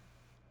Bryant.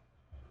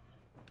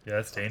 Yeah,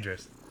 that's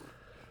dangerous.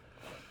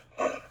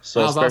 So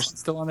Miles Austin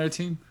still on their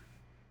team?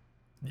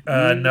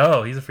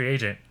 No, he's a free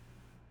agent.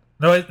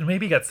 No,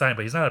 maybe he got signed,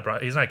 but he's not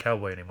a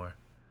Cowboy anymore.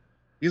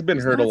 He's been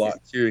hurt a lot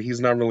too.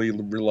 He's not really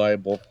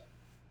reliable.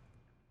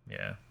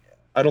 Yeah.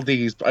 I don't think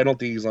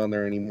he's on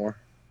there anymore.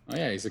 Oh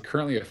yeah, he's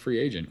currently a free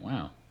agent.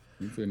 Wow.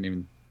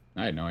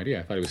 I had no idea.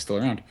 I thought he was still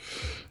around.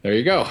 There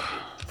you go.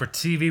 For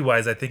TV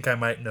wise, I think I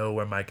might know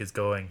where Mike is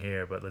going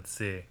here, but let's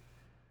see.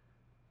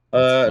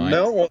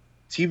 No,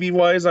 TV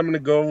wise, I'm gonna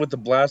go with the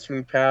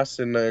blasphemy pass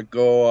and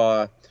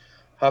go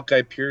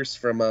Hawkeye Pierce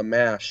from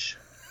MASH.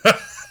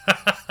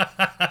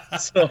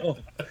 So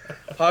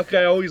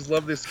Hawkeye, I always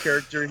loved this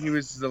character. He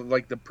was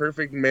the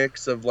perfect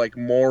mix of like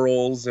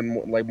morals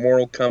and like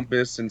moral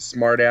compass and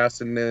smart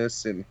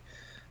assedness and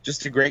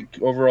just a great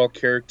overall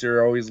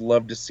character. I always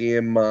loved to see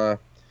him and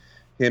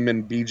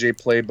BJ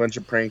play a bunch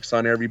of pranks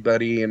on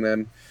everybody, and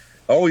then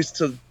always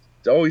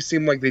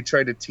seemed like they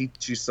tried to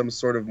teach you some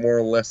sort of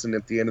moral lesson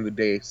at the end of the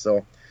day.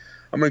 So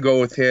I'm gonna go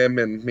with him,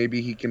 and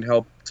maybe he can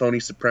help Tony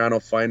Soprano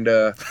find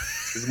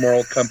his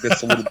moral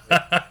compass a little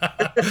bit.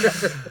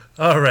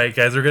 All right,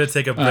 guys, we're gonna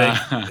take a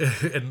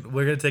break,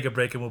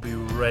 and we'll be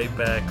right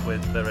back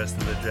with the rest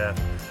of the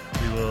draft.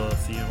 We will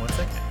see you in 1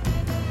 second.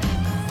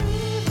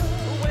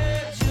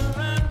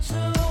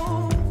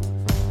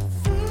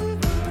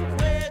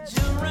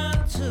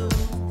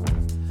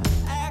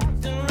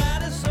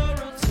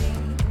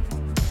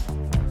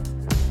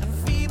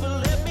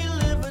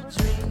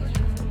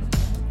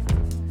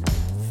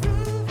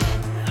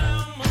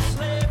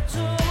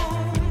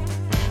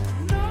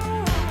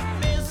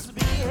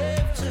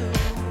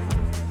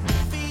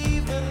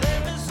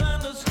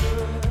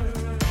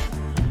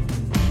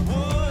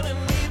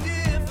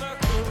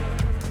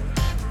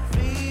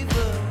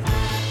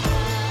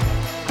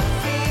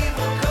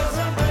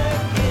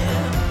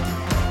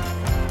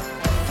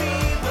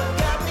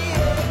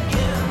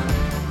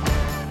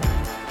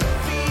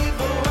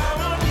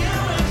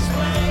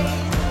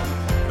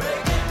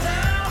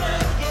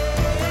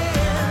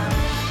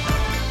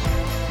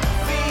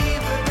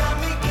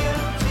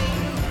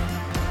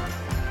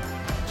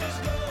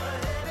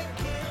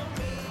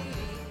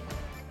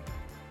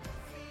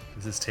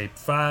 This is tape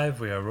 5.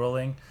 We are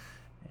rolling.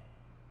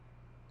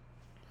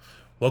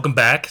 Welcome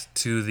back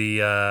to the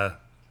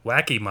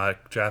wacky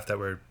mock draft that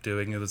we're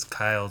doing. It was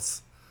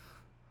Kyle's.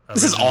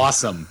 This is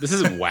awesome. This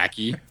isn't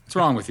wacky. What's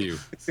wrong with you?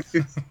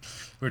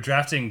 We're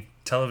drafting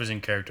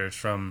television characters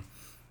from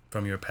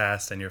your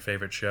past and your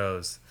favorite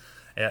shows.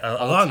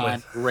 Along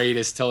with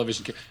greatest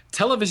television.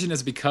 Television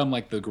has become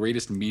like the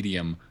greatest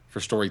medium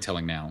for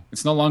storytelling now.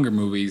 It's no longer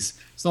movies.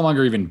 It's no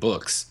longer even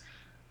books.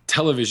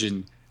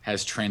 Television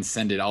has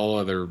transcended all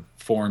other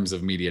forms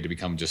of media to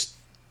become just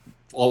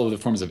all of the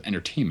forms of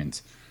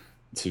entertainment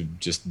to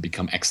just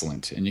become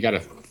excellent. And you got to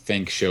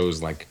thank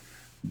shows like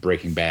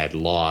Breaking Bad,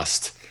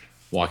 Lost,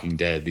 Walking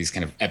Dead. These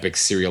kind of epic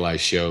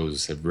serialized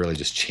shows have really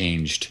just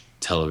changed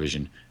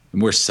television.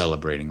 And we're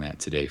celebrating that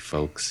today,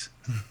 folks.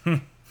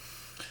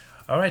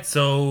 All right,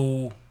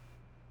 so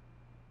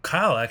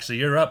Kyle, actually,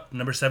 you're up,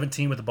 number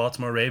 17 with the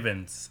Baltimore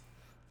Ravens.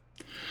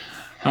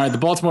 All right, the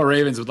Baltimore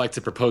Ravens would like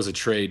to propose a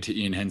trade to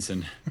Ian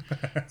Henson.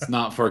 It's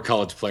not for a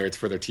college player; it's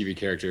for their TV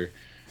character.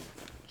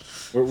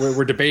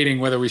 We're debating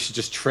whether we should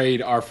just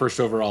trade our first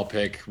overall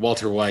pick,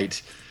 Walter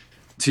White,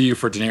 to you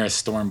for Daenerys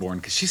Stormborn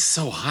because she's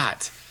so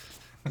hot.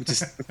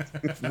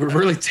 We're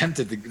really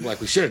tempted to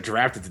we should have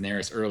drafted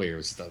Daenerys earlier. It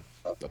was the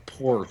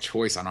poor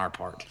choice on our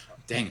part.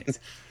 Dang it!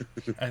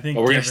 I think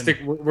we're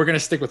gonna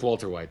stick with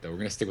Walter White though. We're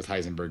gonna stick with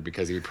Heisenberg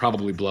because he would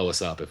probably blow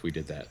us up if we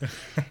did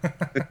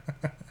that.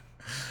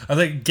 I was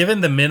like,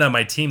 given the min on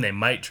my team, they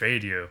might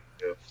trade you.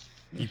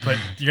 You're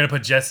gonna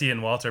put Jesse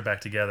and Walter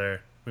back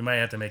together. We might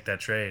have to make that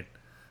trade.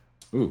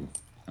 Ooh,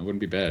 that wouldn't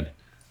be bad.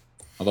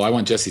 Although I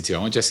want Jesse too. I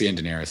want Jesse and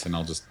Daenerys, and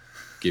I'll just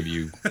give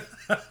you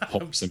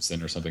Homer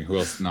Simpson or something. Who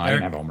else? No, I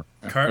didn't have Homer.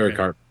 Eric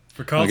Cartman.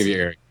 I'll give you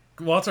Eric.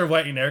 Walter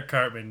White and Eric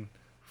Cartman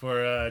for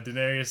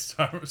Daenerys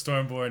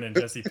Stormborn and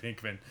Jesse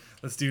Pinkman.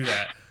 Let's do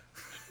that.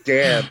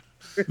 Damn.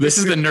 This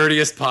is the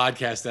nerdiest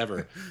podcast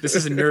ever. This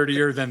is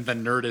nerdier than the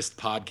Nerdist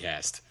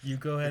podcast. We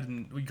go ahead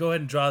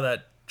and draw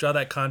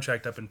that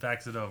contract up and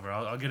fax it over.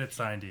 I'll get it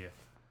signed to you.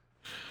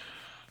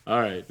 All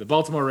right, the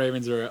Baltimore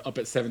Ravens are up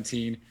at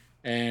 17,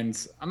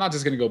 and I'm not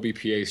just going to go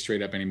BPA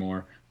straight up anymore.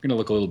 I'm going to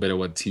look a little bit at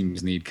what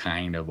teams need,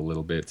 kind of a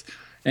little bit.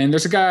 And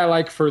there's a guy I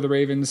like for the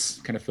Ravens,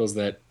 kind of fills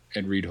that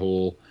Ed Reed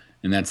hole,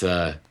 and that's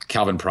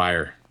Calvin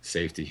Pryor,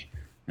 safety.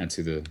 That's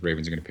who the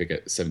Ravens are going to pick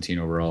at 17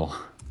 overall.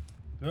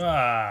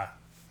 I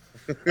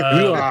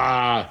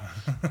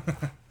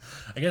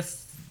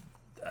guess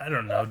I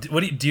don't know.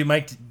 What do you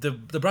Mike? The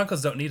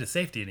Broncos don't need a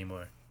safety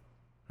anymore,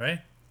 right?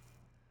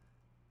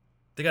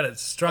 They got a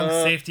strong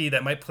safety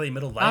that might play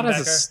middle linebacker. Not as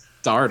a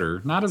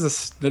starter.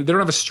 They don't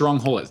have a strong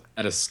hole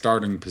at a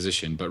starting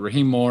position. But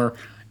Raheem Moore,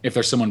 if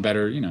there's someone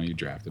better, you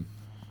draft him.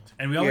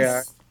 And we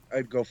always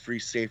I'd go free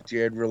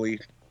safety. I'd really,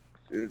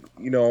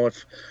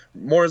 if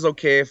Moore's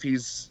okay if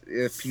he's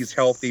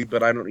healthy,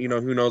 but I don't,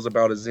 who knows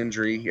about his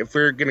injury. If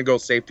we're gonna go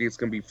safety, it's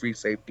gonna be free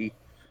safety.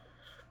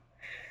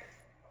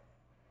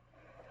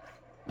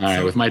 All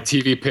right, with my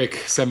TV pick,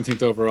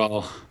 17th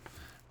overall,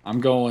 I'm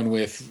going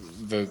with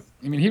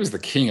he was the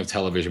king of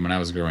television when I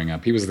was growing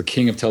up. He was the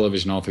king of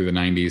television all through the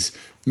 90s,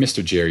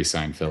 Mr. Jerry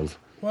Seinfeld.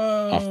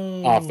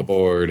 Whoa. Off the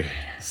board.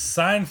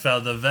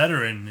 Seinfeld, the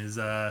veteran, is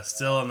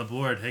still on the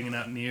board, hanging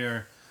out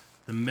near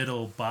the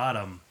middle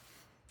bottom.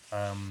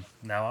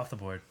 Now off the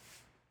board.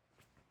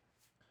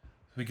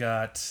 We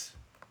got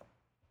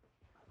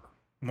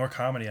more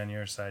comedy on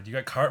your side. You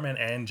got Cartman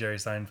and Jerry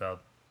Seinfeld.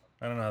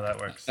 I don't know how that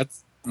works.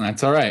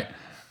 That's all right.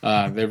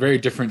 They're very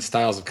different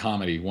styles of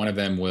comedy. One of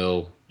them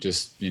will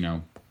just,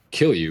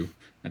 kill you.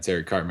 That's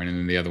Eric Cartman. And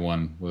then the other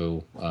one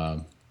will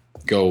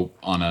go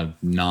on a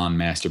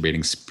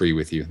non-masturbating spree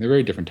with you. They're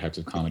very different types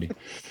of comedy.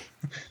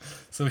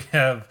 So we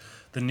have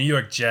the New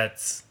York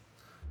Jets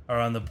are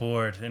on the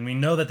board, and we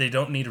know that they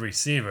don't need a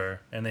receiver,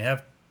 and they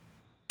have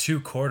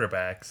two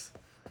quarterbacks.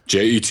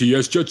 Jets,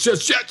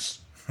 Jets.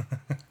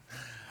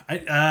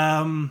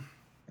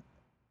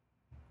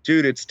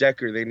 Dude, it's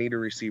Decker. They need a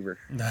receiver.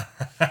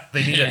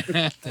 They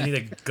need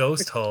a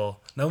ghost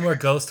hole. No more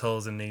ghost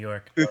holes in New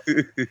York.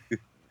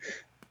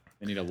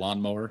 They need a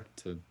lawnmower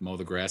to mow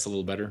the grass a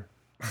little better.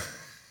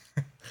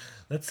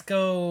 Let's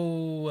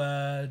go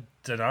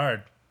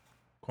Denard,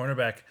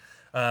 cornerback.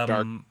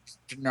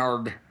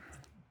 Denard.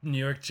 New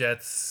York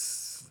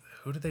Jets.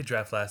 Who did they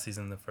draft last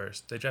season in the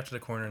first? They drafted a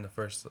corner in the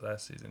first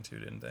last season too,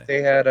 didn't they?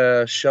 They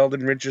had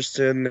Sheldon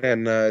Richardson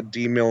and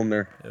D.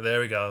 Milner.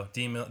 There we go.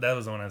 That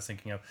was the one I was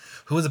thinking of.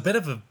 Who was a bit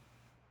of a...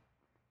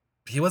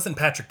 He wasn't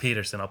Patrick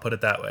Peterson, I'll put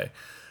it that way.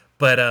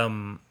 But...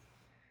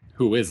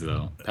 Who is,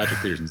 though? Patrick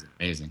Peterson's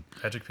amazing.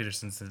 Patrick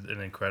Peterson's an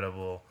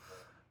incredible...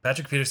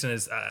 Patrick Peterson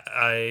is...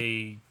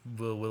 I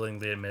will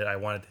willingly admit I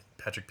wanted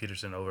Patrick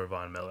Peterson over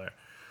Von Miller.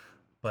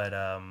 But...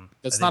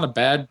 That's not a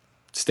bad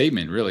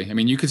statement, really. I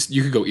mean, you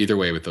could go either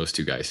way with those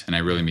two guys, and I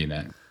really mean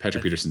that.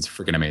 Patrick Peterson's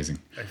freaking amazing.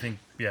 I think,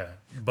 yeah,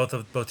 both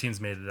teams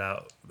made it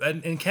out.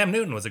 And Cam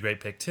Newton was a great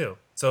pick, too.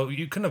 So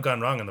you couldn't have gone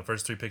wrong in the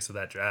first three picks of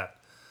that draft.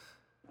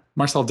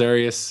 Marcel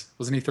Darius,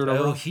 wasn't he third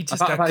overall? Oh, he just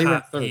got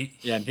caught.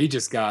 And he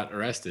just got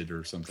arrested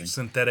or something.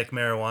 Synthetic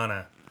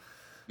marijuana.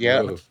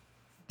 Yeah. Whoa.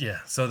 Yeah,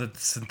 so the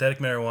synthetic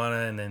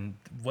marijuana, and then,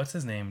 what's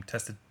his name?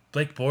 Tested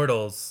Blake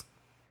Bortles.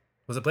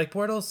 Was it Blake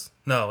Bortles?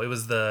 No, it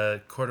was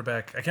the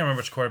quarterback. I can't remember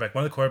which quarterback.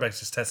 One of the quarterbacks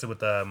just tested with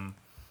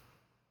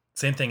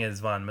same thing as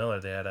Von Miller.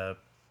 They had a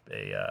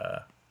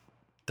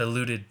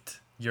diluted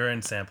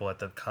urine sample at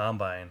the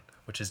combine,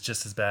 which is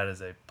just as bad as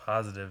a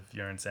positive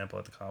urine sample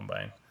at the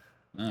combine.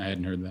 I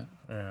hadn't heard that.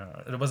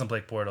 It wasn't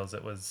Blake Bortles.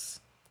 It was...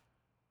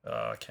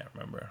 I can't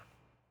remember.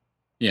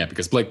 Yeah,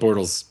 because Blake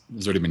Bortles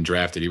has already been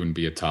drafted. He wouldn't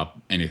be a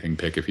top anything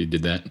pick if he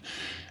did that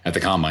at the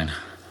combine.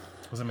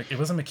 It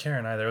wasn't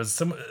McCarron either. It was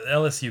some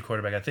LSU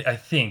quarterback. I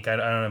think. I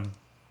don't know.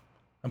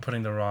 I'm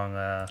putting the wrong...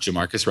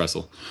 Jamarcus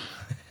Russell.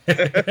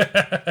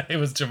 It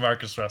was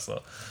Jamarcus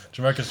Russell.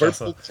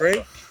 Russell.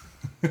 Frank?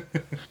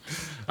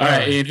 All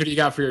right, Ian, who do you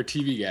got for your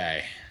TV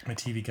guy? My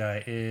TV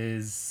guy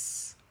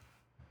is...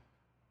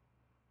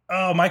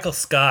 Oh, Michael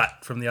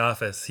Scott from The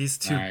Office. He's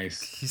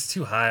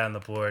too high on the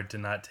board to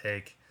not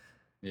take.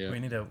 Yeah. We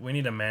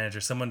need a manager.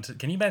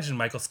 Can you imagine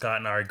Michael Scott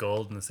and Ari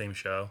Gold in the same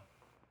show?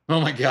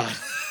 Oh my God.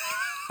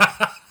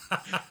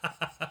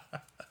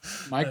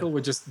 Michael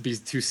would just be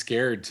too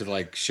scared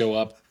to show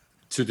up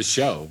to the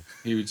show.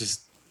 He would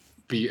just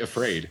be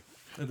afraid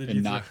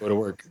and not go to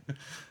work.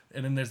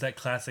 And then there's that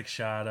classic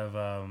shot of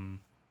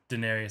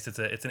Daenerys.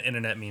 It's an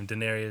internet meme.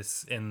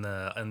 Daenerys in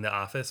the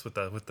office with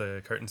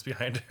the curtains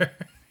behind her.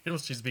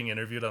 She's being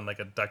interviewed on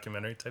a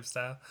documentary type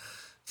style.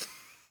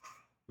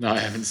 No, I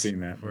haven't seen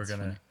that.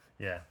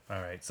 Yeah.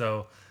 All right.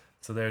 So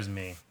there's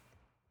me.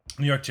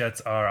 New York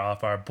Jets are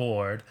off our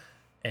board,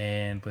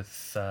 and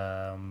with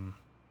the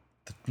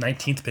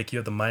 19th pick, you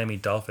have the Miami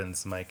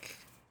Dolphins, Mike.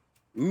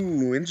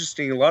 Ooh,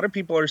 interesting. A lot of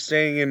people are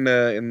saying in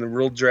the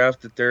real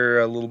draft that they're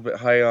a little bit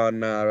high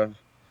on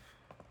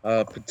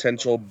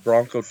potential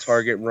Bronco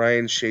target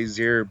Ryan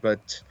Shazier,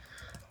 but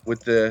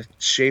with the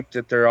shape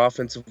that their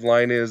offensive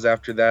line is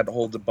after that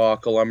whole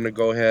debacle, I'm going to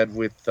go ahead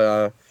with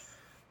the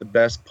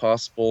best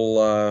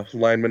possible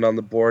lineman on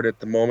the board at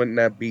the moment, and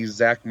that'd be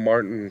Zach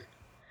Martin.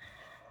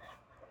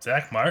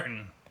 Zach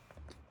Martin.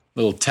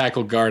 Little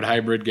tackle guard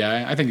hybrid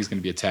guy. I think he's going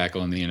to be a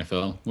tackle in the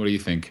NFL. What do you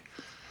think?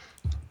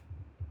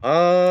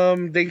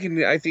 They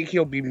can. I think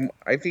he'll be.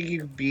 I think he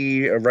could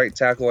be a right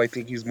tackle. I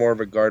think he's more of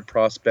a guard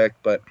prospect,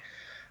 but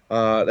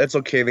that's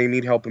okay. They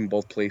need help in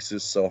both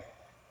places, so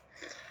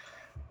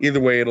either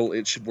way,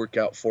 it should work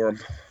out for him.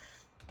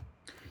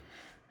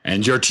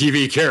 And your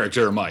TV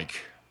character,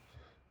 Mike.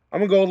 I'm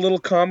gonna go a little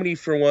comedy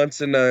for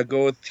once and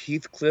go with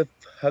Heathcliff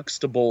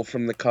Huxtable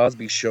from The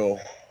Cosby Show.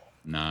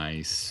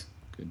 Nice,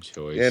 good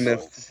choice.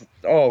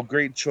 And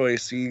great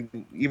choice. He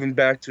even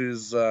back to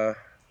his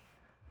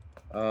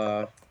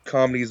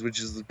comedies, which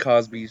is The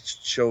Cosby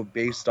Show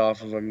based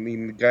off of. I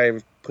mean, the guy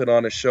put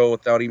on a show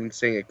without even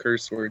saying a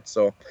curse word.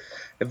 So,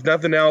 if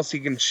nothing else, he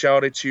can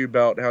shout at you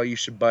about how you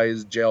should buy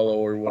his Jell-O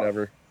or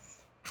whatever.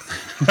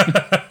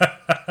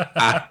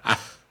 That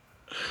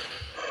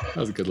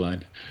was a good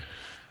line.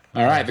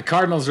 All right, the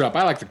Cardinals are up.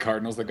 I like the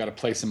Cardinals. They've got a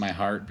place in my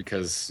heart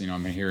because,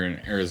 I'm here in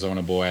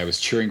Arizona boy. I was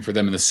cheering for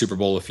them in the Super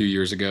Bowl a few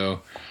years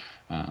ago.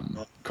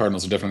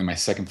 Cardinals are definitely my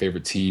second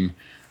favorite team.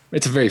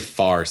 It's a very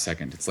far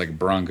second. It's like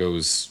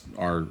Broncos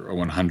are a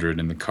 100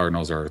 and the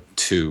Cardinals are a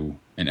 2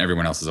 and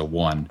everyone else is a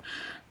 1.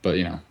 But,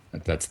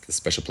 that's the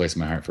special place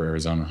in my heart for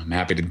Arizona. I'm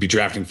happy to be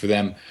drafting for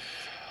them.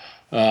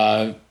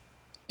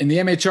 In the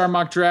MHR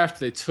mock draft,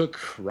 they took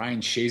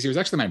Ryan Shazier. It was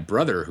actually my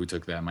brother who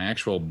took that. My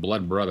actual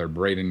blood brother,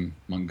 Braden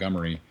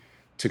Montgomery,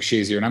 took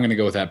Shazier, and I'm going to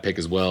go with that pick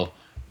as well.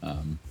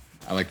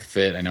 I like the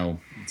fit. I know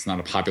it's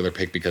not a popular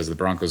pick because the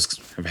Broncos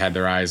have had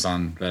their eyes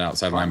on that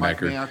outside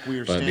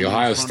linebacker. But the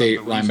Ohio State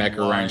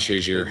linebacker, Ryan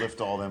Shazier,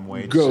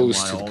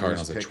 goes to the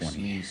Cardinals at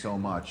 20. So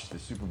much. The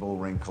Super Bowl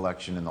ring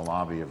collection in the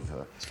lobby of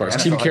the as far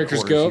as team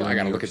characters go, I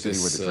got to look at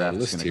this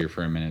list here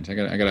for a minute. I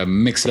got to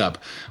mix it up.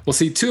 Well,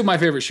 see, 2 of my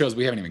favorite shows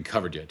we haven't even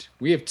covered yet.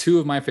 We have 2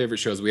 of my favorite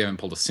shows we haven't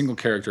pulled a single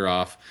character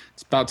off.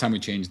 It's about time we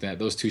change that.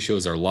 Those 2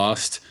 shows are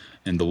Lost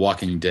and The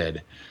Walking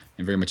Dead.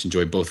 I very much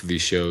enjoy both of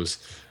these shows.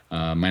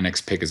 My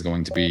next pick is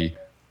going to be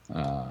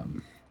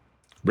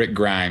Rick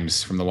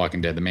Grimes from The Walking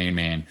Dead, the main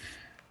man.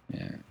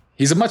 Yeah.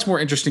 He's a much more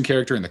interesting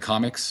character in the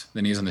comics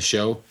than he is on the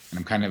show, and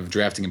I'm kind of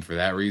drafting him for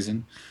that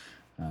reason.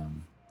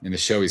 In the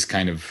show, he's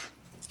kind of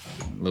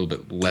a little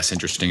bit less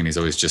interesting, and he's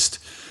always just,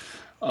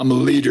 I'm a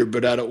leader,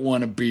 but I don't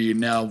want to be.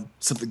 Now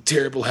something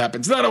terrible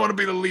happens. I don't want to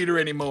be the leader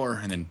anymore.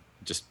 And then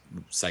just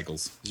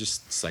cycles. It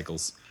just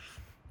cycles.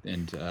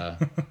 And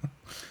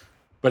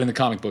but in the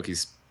comic book,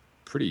 he's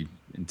pretty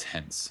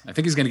intense. I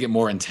think he's going to get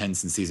more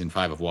intense in season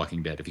 5 of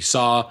Walking Dead. If you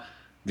saw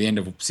the end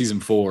of season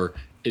 4,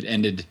 it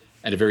ended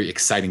at a very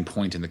exciting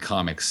point in the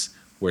comics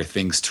where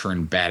things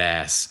turn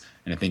badass,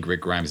 and I think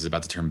Rick Grimes is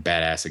about to turn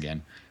badass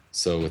again.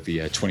 So with the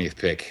 20th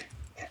pick,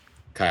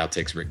 Kyle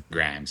takes Rick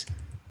Grimes.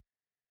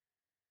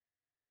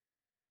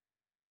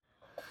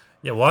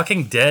 Yeah,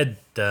 Walking Dead.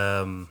 I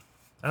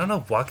don't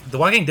know. The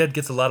Walking Dead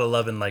gets a lot of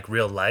love in like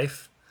real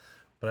life,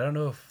 but I don't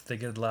know if they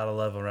get a lot of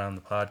love around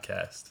the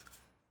podcast.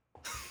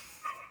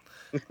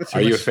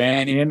 Are you a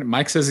fan, Ian?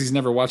 Mike says he's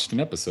never watched an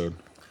episode.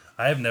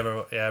 I've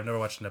never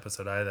watched an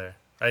episode either.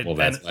 Well,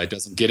 that's why it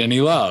doesn't get any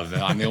love.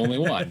 I'm the only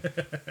one.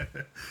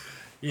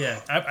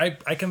 Yeah,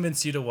 I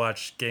convinced you to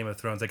watch Game of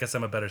Thrones. I guess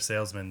I'm a better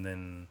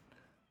salesman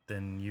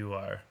than you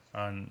are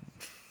on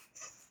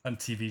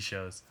TV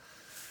shows.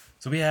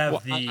 So we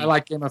have I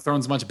like Game of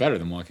Thrones much better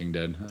than Walking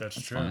Dead. That's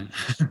true.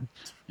 Fine.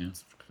 Yeah.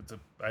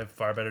 I have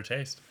far better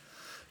taste.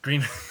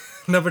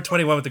 Number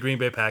 21 with the Green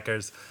Bay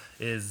Packers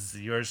is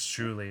yours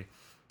truly.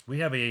 We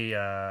have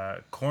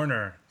a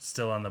corner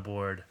still on the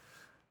board,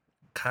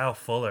 Kyle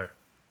Fuller,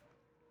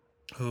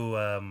 who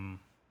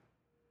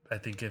I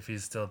think if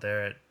he's still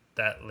there at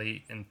that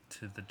late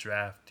into the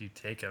draft, you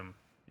take him,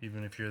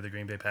 even if you're the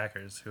Green Bay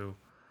Packers, who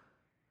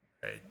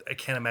I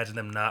can't imagine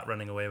them not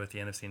running away with the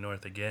NFC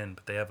North again,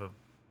 but they have a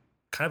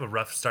kind of a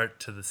rough start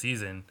to the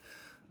season.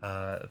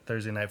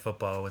 Thursday Night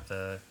Football with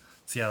the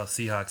Seattle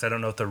Seahawks. I don't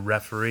know if the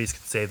referees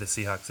can save the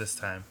Seahawks this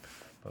time,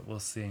 but we'll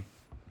see.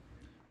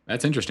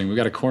 That's interesting. We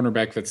got a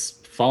cornerback that's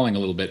falling a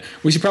little bit.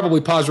 We should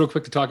probably pause real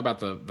quick to talk about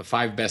the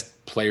 5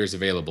 best players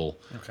available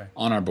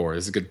on our board.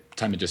 This is a good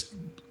time to just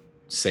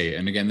say it.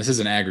 And again, this is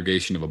an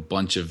aggregation of a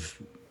bunch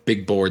of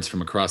big boards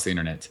from across the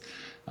internet.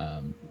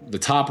 The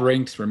top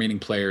ranked remaining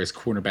player is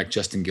cornerback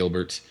Justin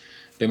Gilbert.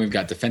 Then we've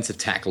got defensive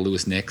tackle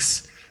Lewis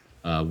Nix,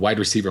 wide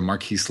receiver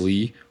Marquise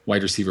Lee,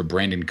 wide receiver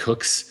Brandon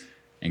Cooks,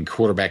 and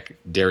quarterback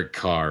Derek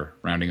Carr,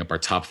 rounding up our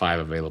top 5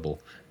 available.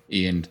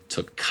 Ian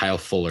took Kyle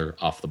Fuller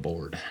off the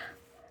board.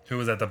 Who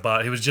was at the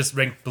bottom? He was just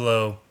ranked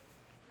below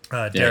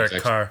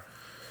Derek Carr.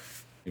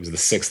 He was the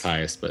 6th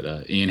highest,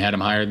 but Ian had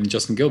him higher than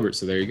Justin Gilbert,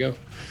 so there you go.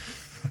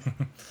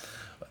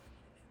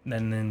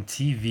 And then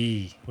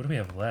TV, what do we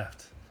have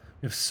left?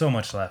 We have so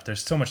much left.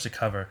 There's so much to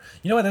cover.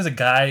 You know what? There's a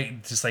guy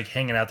just like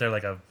hanging out there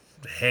like a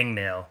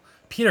hangnail.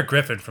 Peter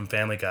Griffin from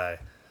Family Guy.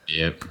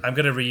 Yep. I'm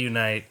going to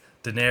reunite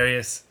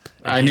Daenerys.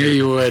 I knew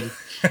you would.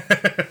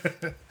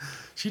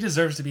 She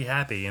deserves to be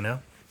happy, you know?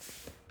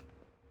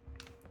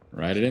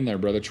 Write it in there,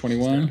 brother.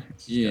 21.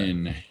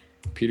 Ian.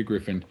 Peter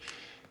Griffin.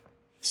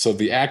 So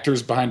the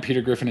actors behind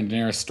Peter Griffin and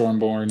Daenerys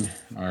Stormborn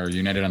are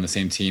united on the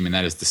same team, and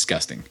that is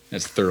disgusting.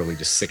 That's thoroughly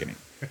just sickening.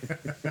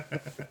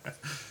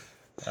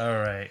 All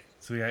right.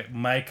 So we got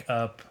Mike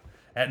up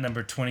at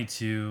number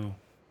 22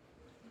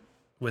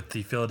 with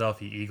the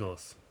Philadelphia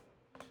Eagles.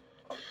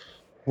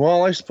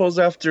 Well, I suppose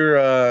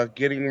after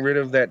getting rid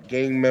of that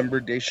gang member,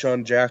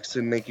 Deshaun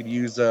Jackson, they could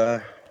use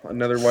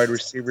another wide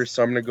receiver.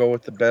 So I'm going to go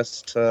with the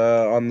best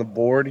on the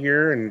board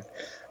here and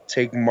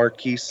take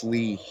Marquise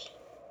Lee.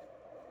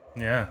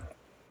 Yeah.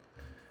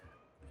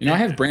 You know, I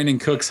have Brandon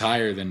Cooks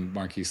higher than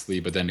Marquise Lee,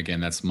 but then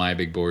again, that's my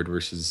big board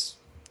versus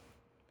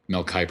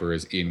Mel Kiper,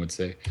 as Ian would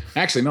say.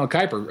 Actually, Mel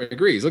Kiper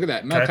agrees. Look at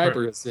that. Mel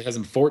Kiper has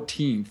him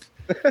 14th.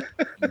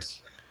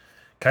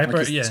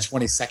 Kiper, yeah.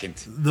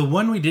 22nd. The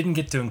one we didn't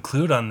get to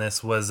include on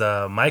this was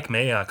Mike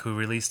Mayock, who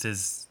released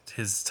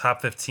his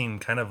top 15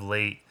 kind of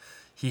late.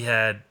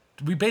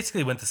 We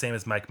basically went the same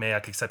as Mike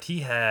Mayock, except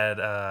he had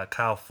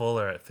Kyle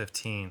Fuller at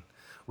 15.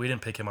 We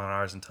didn't pick him on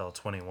ours until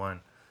 21.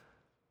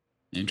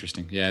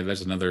 Interesting. Yeah,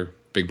 that's another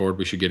big board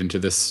we should get into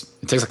this.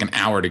 It takes like an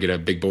hour to get a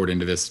big board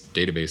into this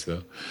database,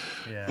 though.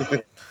 Yeah.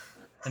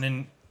 And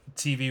then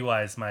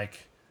TV-wise,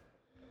 Mike.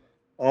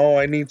 Oh,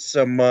 I need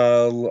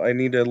I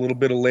need a little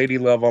bit of lady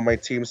love on my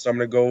team, so I'm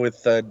going to go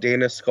with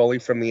Dana Scully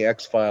from the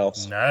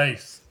X-Files.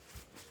 Nice.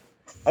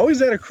 I always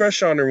had a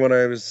crush on her when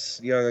I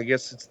was young. I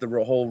guess it's the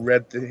whole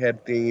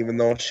redhead thing, even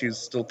though she's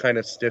still kind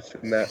of stiff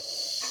in that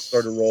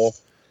sort of role.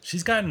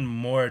 She's gotten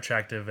more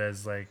attractive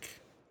as, like,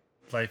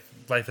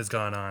 life has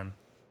gone on.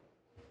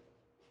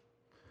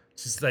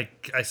 She's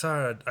like, I saw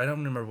her, I don't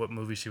remember what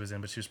movie she was in,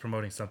 but she was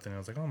promoting something. I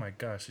was like, oh my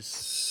gosh, she's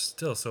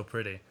still so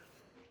pretty.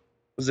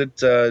 Was it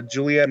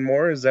Julianne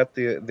Moore? Is that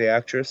the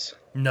actress?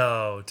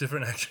 No,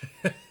 different actress.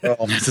 Oh.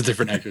 It's a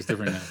different actress,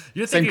 different name.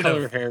 You're Same thinking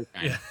color of, hair.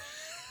 Yeah.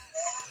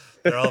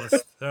 They're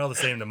all the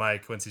same to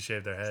Mike once you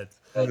shave their heads.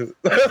 That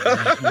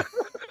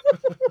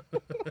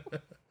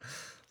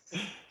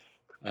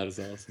is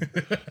awesome.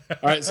 All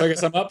right, so I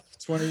guess I'm up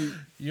 20.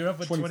 You're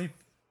up at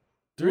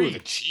 23. Ooh, the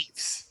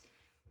Chiefs.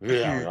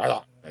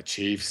 Yeah, the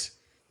Chiefs.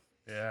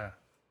 Yeah.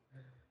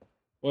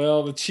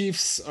 Well, the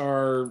Chiefs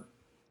are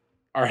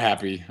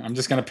happy. I'm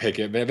just gonna pick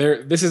it.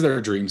 This is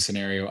their dream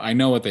scenario. I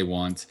know what they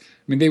want.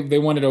 I mean, they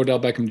wanted Odell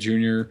Beckham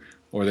Jr.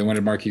 or they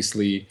wanted Marquise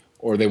Lee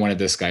or they wanted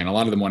this guy, and a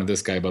lot of them wanted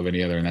this guy above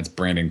any other, and that's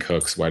Brandon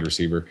Cooks, wide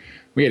receiver.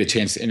 We had a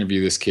chance to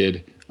interview this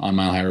kid on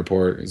Mile High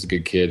Report. He's a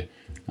good kid.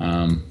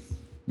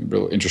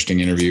 Real interesting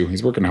interview.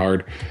 He's working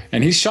hard,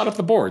 and he's shot up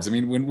the boards. I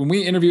mean, when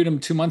we interviewed him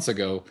 2 months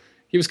ago,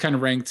 he was kind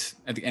of ranked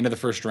at the end of the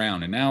first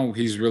round, and now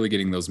he's really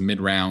getting those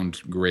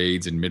mid-round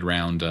grades and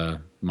mid-round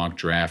mock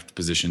draft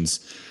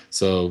positions.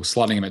 So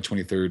slotting him at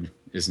 23rd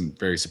isn't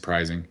very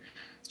surprising.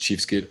 The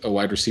Chiefs get a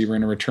wide receiver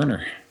and a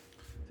returner.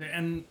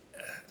 And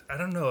I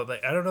don't know,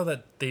 I don't know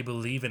that they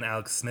believe in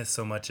Alex Smith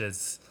so much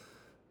as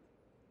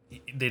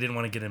they didn't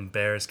want to get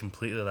embarrassed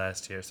completely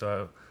last year.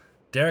 So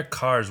Derek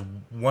Carr's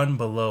one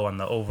below on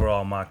the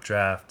overall mock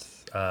draft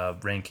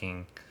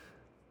ranking.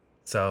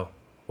 So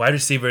wide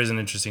receiver is an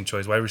interesting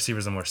choice. Wide receiver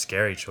is a more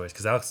scary choice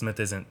because Alex Smith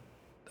isn't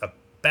a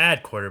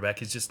bad quarterback.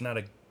 He's just not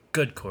a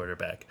good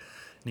quarterback.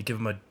 And you give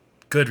him a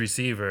good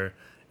receiver,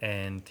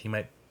 and he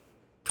might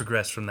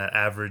progress from that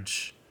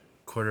average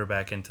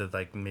quarterback into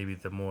like maybe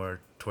the more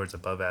towards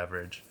above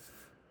average.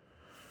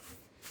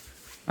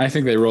 I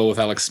think they roll with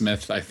Alex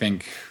Smith.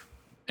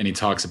 And he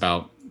talks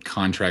about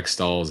contract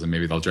stalls and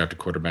maybe they'll draft a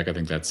quarterback. I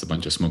think that's a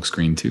bunch of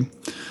smokescreen too.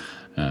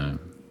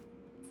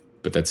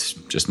 But that's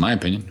just my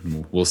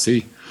opinion. We'll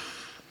see.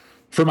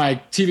 For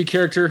my TV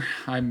character,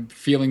 I'm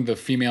feeling the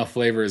female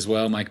flavor as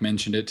well. Mike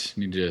mentioned it.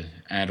 Need to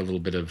add a little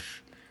bit of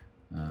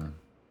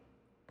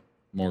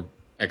more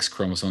X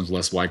chromosomes,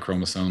 less Y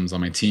chromosomes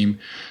on my team.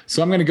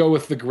 So I'm going to go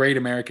with the Great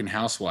American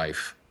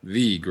Housewife.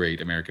 The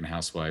Great American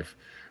Housewife.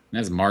 And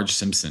that's Marge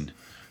Simpson.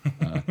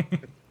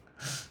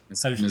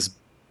 This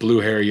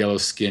blue hair, yellow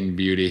skin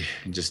beauty.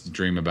 And just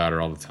dream about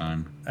her all the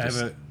time. I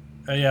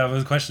have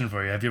a question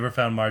for you. Have you ever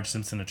found Marge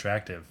Simpson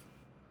attractive?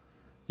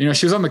 You know,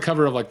 she was on the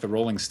cover of like the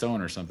Rolling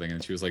Stone or something,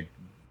 and she was like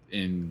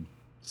in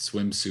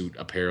swimsuit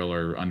apparel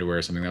or underwear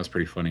or something. That was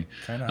pretty funny.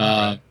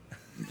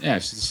 Yeah,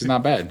 she's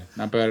not bad.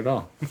 Not bad at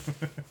all.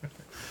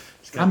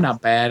 I'm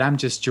not bad. I'm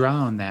just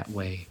drawn that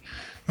way.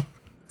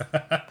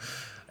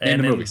 Name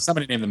the movie.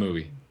 Somebody name the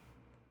movie.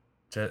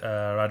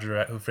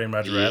 Who Framed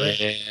Roger Rabbit?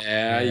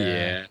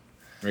 Yeah.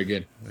 Very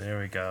good. There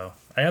we go.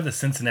 I have the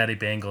Cincinnati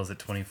Bengals at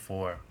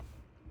 24.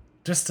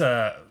 Just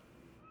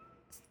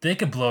they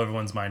could blow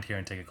everyone's mind here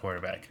and take a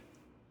quarterback.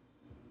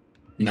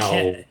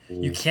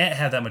 You can't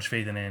have that much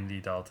faith in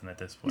Andy Dalton at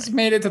this point. He's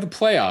made it to the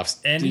playoffs.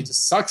 And he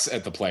just sucks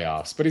at the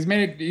playoffs, but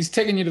he's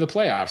taken you to the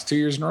playoffs 2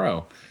 years in a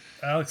row.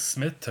 Alex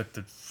Smith took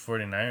the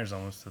 49ers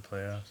almost to the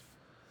playoffs.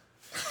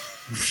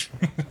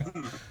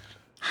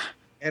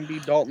 Andy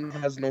Dalton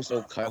has no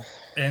soul, Kyle.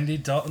 Andy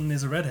Dalton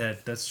is a redhead.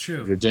 That's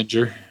true. He's a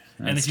ginger.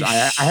 And if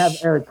I have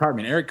Eric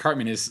Cartman. Eric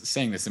Cartman is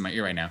saying this in my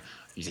ear right now.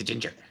 He's a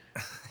ginger.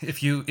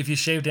 If you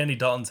shaved Andy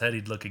Dalton's head,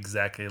 he'd look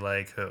exactly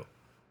like who?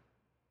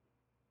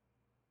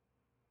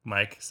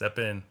 Mike, step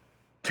in.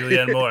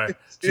 Julianne Moore.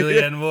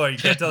 Julianne Moore. You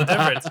can't tell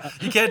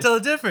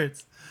the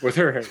difference. With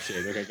her hair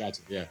shade. Okay,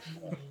 gotcha. Yeah.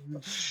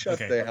 Shut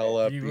the hell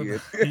up,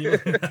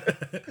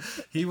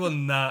 he will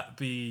not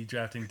be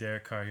drafting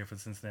Derek Carr here for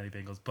the Cincinnati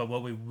Bengals. But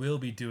what we will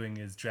be doing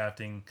is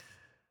drafting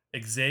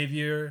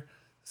Xavier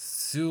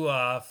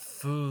Su'a-Filo.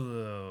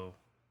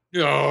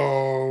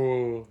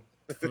 No.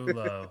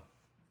 Fulo.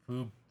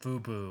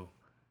 Fubu.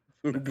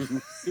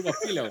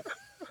 Su'a-Filo.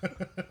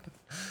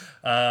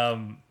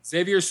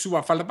 Xavier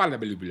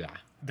Su'a-Filo.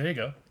 There you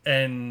go.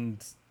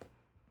 And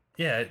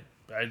yeah,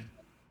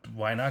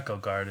 why not go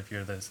guard if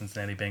you're the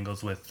Cincinnati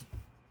Bengals with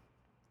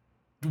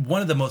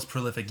one of the most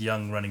prolific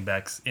young running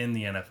backs in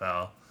the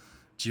NFL,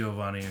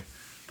 Giovanni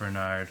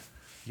Bernard.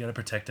 You got to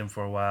protect him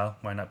for a while.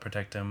 Why not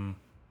protect him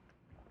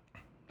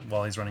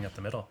while he's running up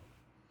the middle?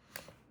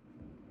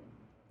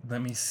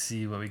 Let me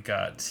see what we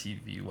got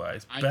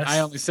TV-wise. I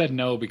only said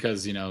no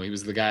because, he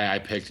was the guy I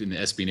picked in the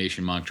SB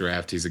Nation mock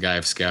draft. He's the guy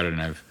I've scouted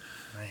and I've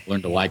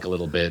learned to like a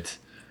little bit.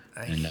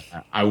 And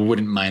I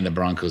wouldn't mind the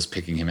Broncos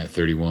picking him at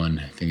 31.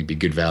 I think it'd be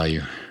good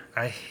value.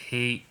 I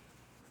hate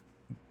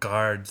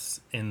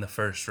guards in the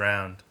first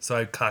round. So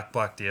I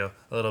cock-blocked you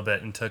a little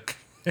bit and took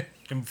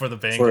him for the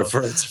Bengals. For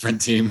a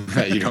different team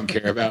that you don't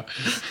care about.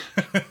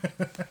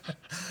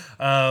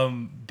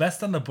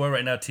 Best on the board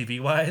right now,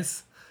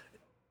 TV-wise,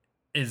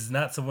 is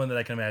not someone that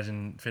I can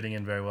imagine fitting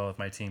in very well with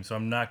my team. So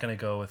I'm not going to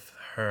go with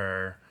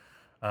her.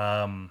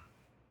 I'm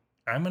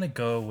going to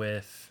go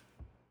with...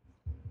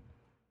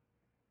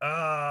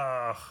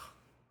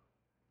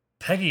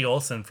 Peggy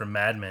Olson from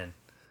Mad Men,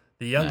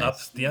 the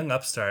young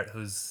upstart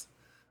who's,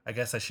 I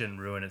guess I shouldn't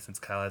ruin it since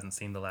Kyle hasn't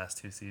seen the last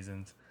 2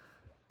 seasons.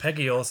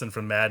 Peggy Olson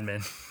from Mad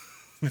Men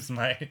is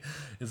my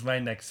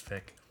next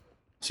pick.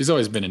 She's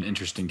always been an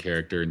interesting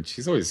character, and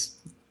she's always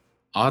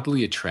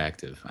oddly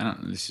attractive.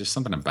 There's just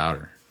something about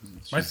her.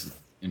 She's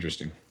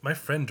interesting. My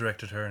friend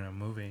directed her in a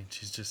movie.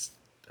 She's just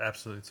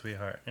absolute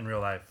sweetheart in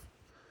real life.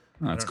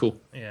 Oh, that's cool.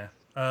 Yeah.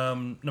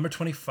 Number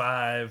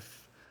 25.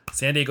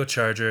 San Diego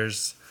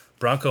Chargers,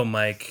 Bronco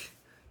Mike.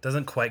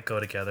 Doesn't quite go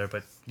together,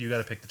 but you got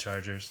to pick the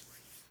Chargers.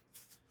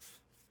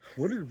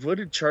 What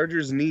did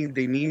Chargers need?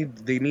 They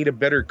need a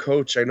better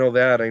coach. I know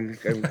that.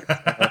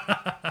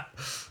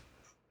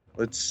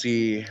 Let's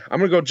see. I'm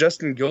gonna go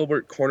Justin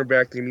Gilbert,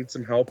 cornerback. They need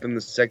some help in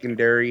the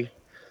secondary.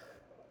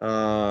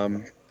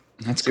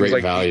 That's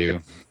great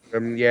value.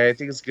 Yeah, I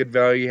think it's good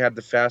value. He had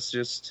the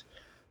fastest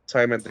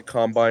time at the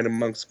combine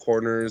amongst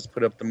corners.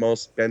 Put up the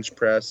most bench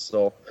press.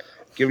 So.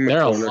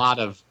 There are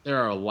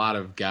a lot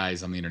of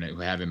guys on the internet who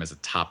have him as a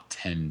top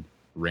 10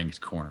 ranked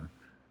corner.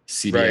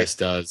 CBS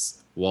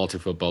does, Walter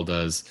Football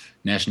does,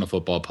 National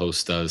Football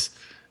Post does.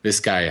 This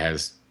guy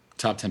has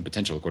top 10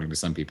 potential according to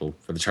some people.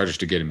 For the Chargers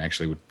to get him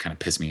actually would kind of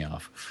piss me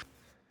off.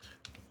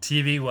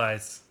 TV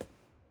wise,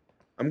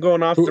 I'm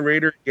going off the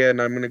radar again.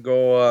 I'm going to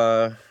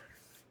go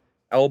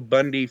Al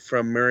Bundy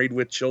from Married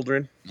with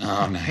Children.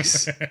 Oh,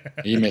 nice.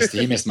 He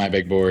missed my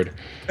big board.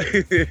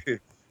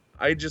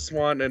 I just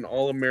want an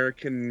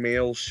all-American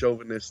male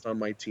chauvinist on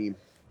my team.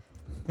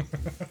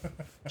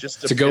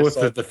 Just to go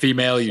with the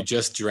female you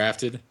just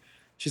drafted.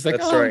 She's like,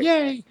 right.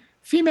 Yay,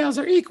 females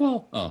are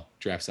equal. Oh,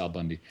 drafts Al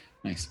Bundy.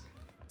 Nice.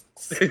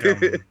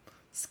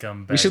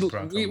 Scumbag.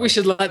 We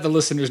should let the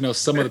listeners know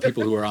some of the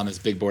people who are on this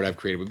big board I've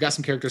created. We've got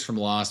some characters from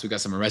Lost. We've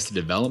got some Arrested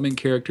Development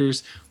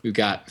characters. We've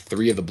got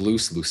 3 of the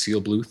Bluths,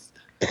 Lucille Bluth,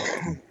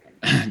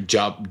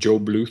 Joe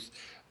Bluth.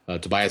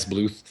 Tobias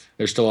Bluth,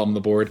 they're still on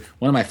the board.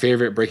 One of my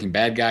favorite Breaking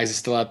Bad guys is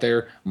still out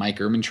there, Mike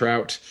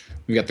Ehrmantraut.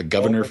 We've got the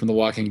governor from The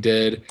Walking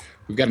Dead.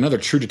 We've got another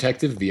True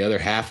Detective, the other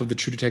half of the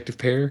True Detective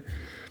pair.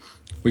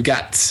 We've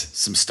got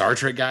some Star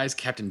Trek guys,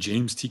 Captain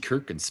James T.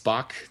 Kirk and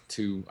Spock,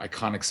 2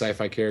 iconic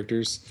sci-fi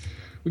characters.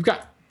 We've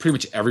got pretty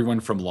much everyone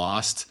from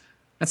Lost.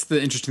 That's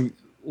the interesting...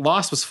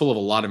 Lost was full of a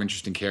lot of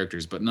interesting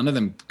characters, but none of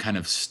them kind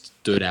of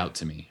stood out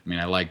to me. I mean,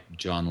 I like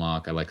John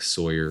Locke, I like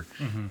Sawyer,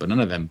 but none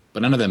of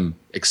them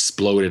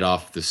exploded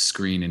off the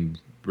screen and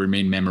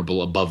remained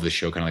memorable above the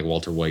show, kind of like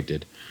Walter White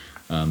did.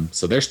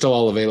 So they're still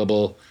all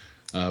available.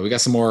 We got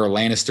some more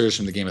Lannisters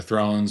from the Game of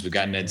Thrones. We've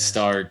got Ned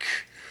Stark.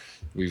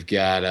 We've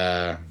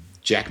got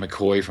Jack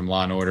McCoy from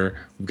Law and Order.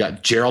 We've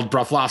got Gerald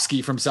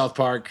Broflovsky from South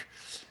Park.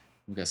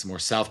 We've got some more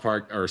South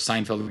Park or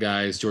Seinfeld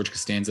guys, George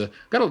Costanza.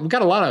 We've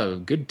got a lot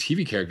of good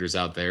TV characters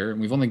out there, and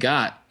we've only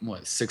got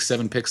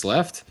 6-7 picks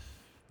left.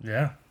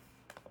 Yeah,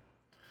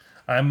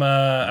 I'm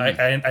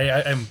I'm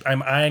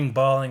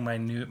eyeballing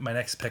my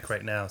next pick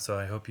right now. So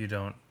I hope you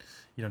don't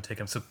You don't take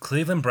him. So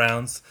Cleveland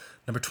Browns,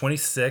 number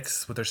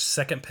 26, with their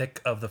second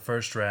pick of the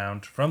first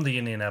round from the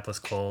Indianapolis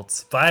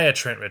Colts via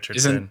Trent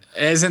Richardson.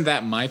 Isn't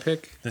that my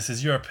pick? This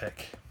is your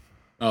pick.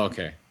 Oh,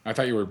 okay. I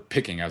thought you were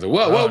picking. I was like,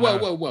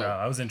 whoa. No,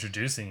 I was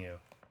introducing you.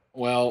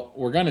 Well,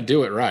 we're going to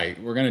do it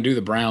right. We're going to do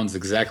the Browns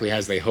exactly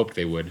as they hoped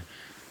they would.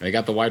 They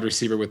got the wide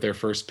receiver with their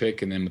first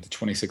pick, and then with the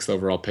 26th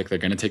overall pick, they're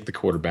going to take the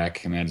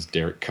quarterback, and that is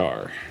Derek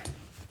Carr.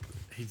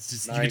 He's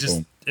just you could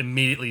just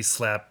immediately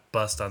slap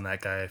bust on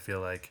that guy. I feel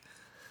like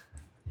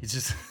he's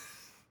just.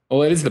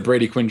 Well, it is the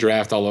Brady Quinn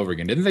draft all over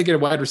again. Didn't they get a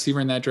wide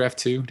receiver in that draft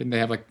too? Didn't they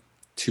have like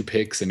 2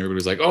 picks, and everybody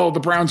was like, "Oh, the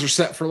Browns are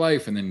set for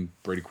life," and then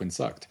Brady Quinn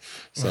sucked,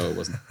 so it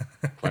wasn't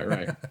quite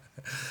right.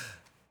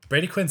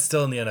 Brady Quinn's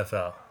still in the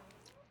NFL,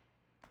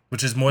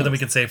 which is more than we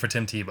can say for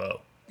Tim Tebow.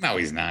 No,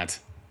 he's not.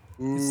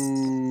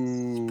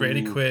 Ooh.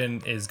 Brady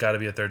Quinn is got to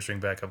be a third string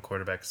backup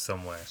quarterback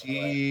somewhere.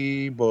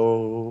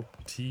 Tebow.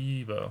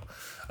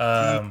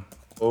 I'm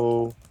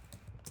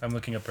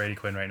looking up Brady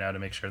Quinn right now to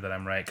make sure that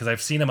I'm right because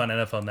I've seen him on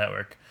NFL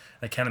Network.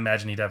 I can't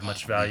imagine he'd have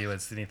much value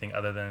as anything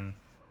other than.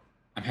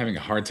 I'm having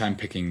a hard time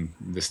picking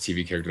this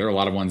TV character. There are a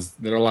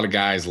lot of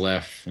guys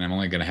left, and I'm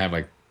only going to have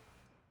like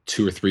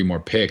 2 or 3 more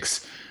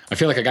picks. I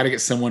feel like I got to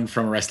get someone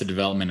from Arrested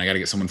Development. I got to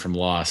get someone from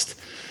Lost.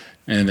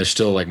 And there's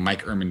still like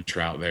Mike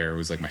Ehrmantraut there,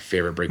 who's like my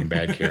favorite Breaking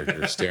Bad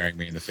character, staring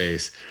me in the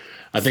face.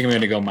 I think I'm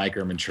going to go Mike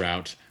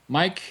Ehrmantraut.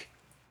 Mike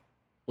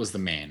was the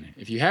man.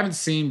 If you haven't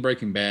seen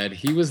Breaking Bad,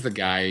 he was the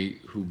guy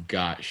who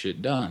got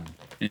shit done.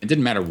 And it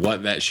didn't matter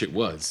what that shit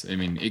was. I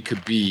mean, it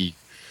could be,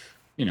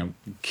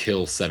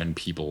 kill 7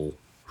 people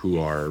who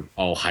are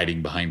all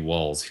hiding behind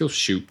walls. He'll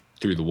shoot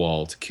through the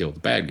wall to kill the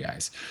bad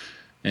guys.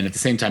 And at the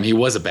same time, he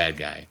was a bad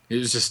guy. It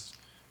was just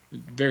a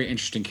very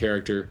interesting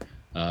character.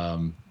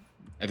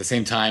 At the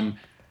same time,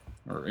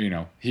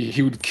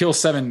 he would kill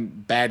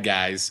 7 bad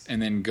guys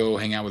and then go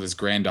hang out with his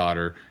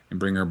granddaughter and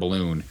bring her a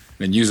balloon, and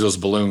then use those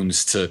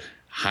balloons to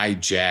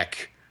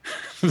hijack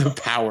the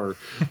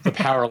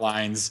power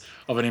lines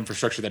of an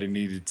infrastructure that he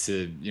needed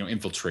to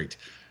infiltrate.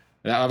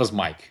 That was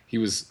Mike. He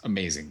was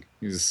amazing.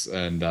 He was,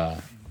 and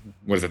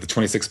what is that? The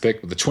 26th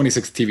pick, the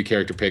 26th TV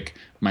character pick,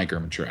 Mike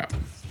Ehrmantraut.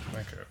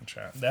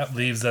 That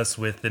leaves us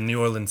with the New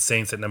Orleans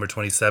Saints at number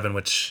 27,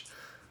 which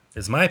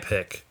is my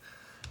pick.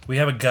 We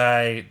have a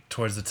guy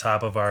towards the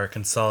top of our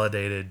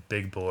consolidated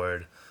big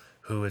board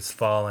who has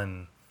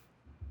fallen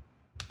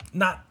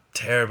not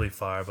terribly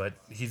far, but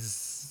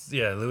he's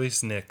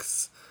Louis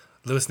Nix.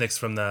 Louis Nix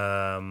from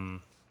the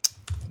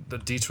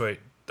Detroit.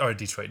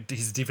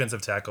 He's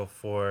defensive tackle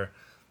for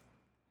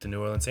the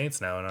New Orleans Saints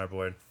now on our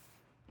board.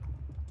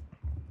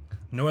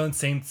 New Orleans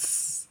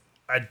Saints,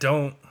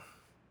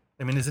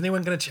 is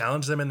anyone going to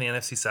challenge them in the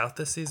NFC South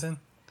this season?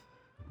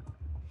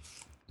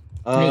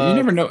 You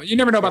never know. You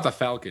never know about the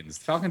Falcons.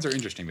 The Falcons are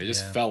interesting. They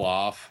just fell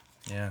off.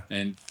 Yeah.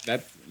 And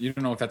that you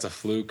don't know if that's a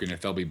fluke and if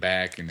they'll be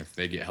back and if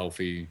they get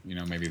healthy,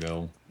 maybe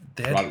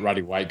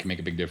Roddy White can make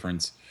a big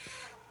difference.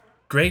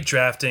 Great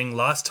drafting.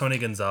 Lost Tony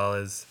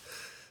Gonzalez.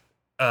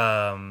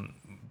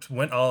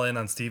 Went all in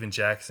on Steven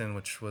Jackson,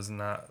 which was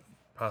not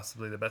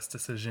possibly the best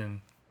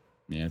decision.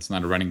 Yeah, it's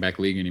not a running back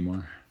league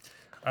anymore.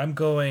 I'm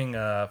going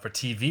for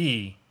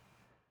TV.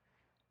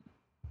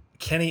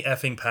 Kenny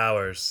effing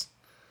Powers.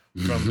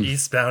 From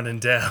Eastbound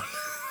and Down,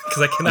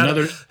 because I cannot.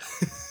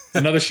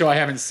 Another show I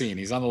haven't seen.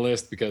 He's on the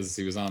list because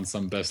he was on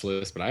some best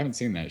list, but I haven't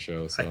seen that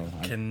show. So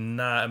I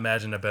cannot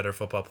imagine a better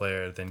football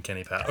player than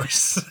Kenny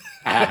Powers.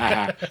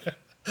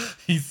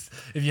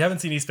 If you haven't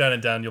seen Eastbound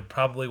and Down, you'll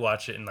probably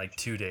watch it in like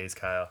 2 days,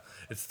 Kyle.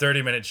 It's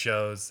 30-minute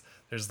shows.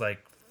 There's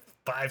like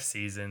 5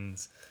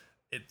 seasons.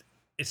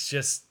 It's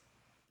just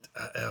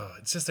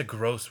a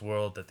gross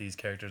world that these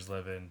characters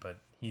live in. But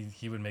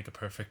he would make a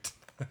perfect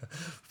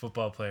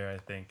football player, I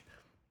think.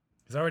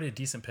 He's already a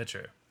decent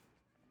pitcher.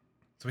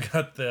 So we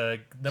got the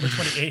number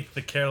 28,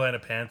 the Carolina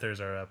Panthers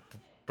are up.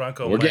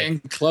 We're getting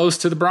close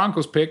to the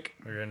Broncos pick.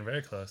 We're getting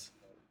very close.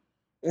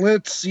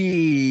 Let's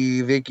see.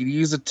 They could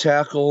use a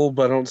tackle,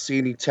 but I don't see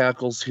any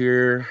tackles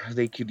here.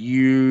 They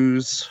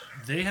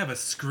have a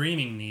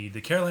screaming need.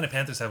 The Carolina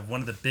Panthers have one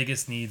of the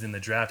biggest needs in the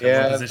draft.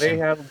 Yeah, they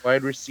have a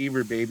wide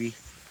receiver, baby.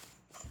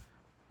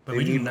 But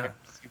we need wide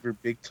receiver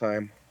big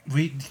time.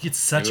 It's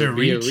such a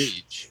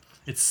reach.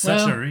 It's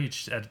such a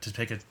reach to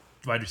take a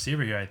wide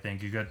receiver here, I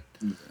think.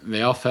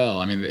 They all fell.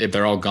 I mean,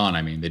 they're all gone.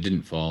 I mean, they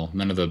didn't fall.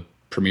 None of the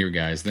premier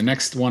guys. The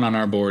next one on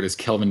our board is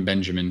Kelvin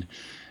Benjamin,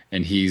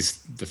 and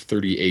he's the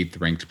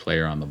 38th ranked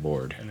player on the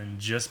board. And then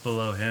just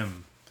below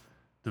him,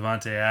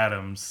 Devontae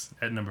Adams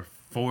at number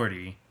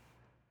 40.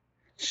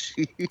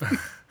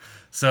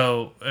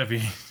 So,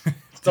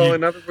 So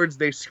in other words,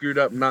 they screwed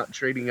up not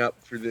trading up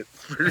for their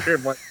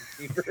wide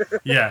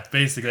receiver. Yeah,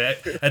 basically.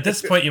 At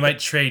this point, you might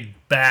trade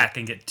back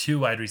and get 2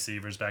 wide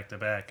receivers back to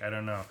back. I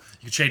don't know.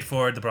 You can trade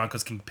forward. The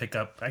Broncos can pick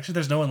up. Actually,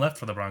 there's no one left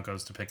for the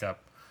Broncos to pick up.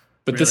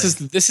 But really.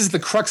 This is the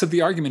crux of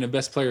the argument of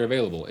best player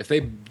available. If they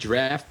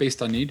draft based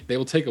on need, they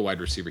will take a wide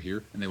receiver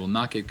here, and they will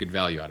not get good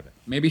value out of it.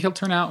 Maybe he'll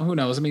turn out. Who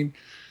knows?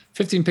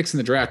 15 picks in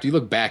the draft. You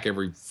look back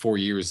every 4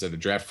 years at the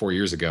draft 4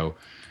 years ago,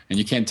 and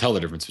you can't tell the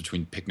difference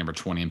between pick number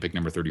 20 and pick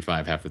number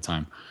 35 half the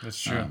time.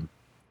 That's true.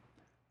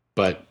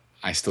 but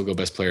I still go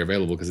best player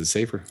available because it's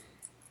safer.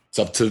 It's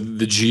up to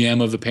the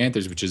GM of the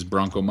Panthers, which is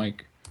Bronco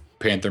Mike,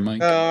 Panther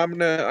Mike. I'm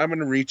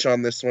gonna reach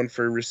on this one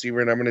for a receiver,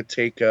 and I'm gonna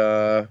take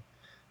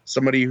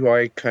somebody who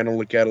I kind of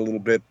look at a little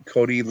bit,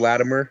 Cody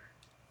Latimer.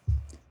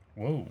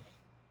 Whoa.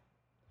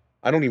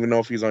 I don't even know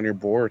if he's on your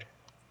board.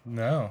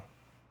 No.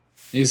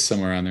 He's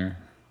somewhere on there.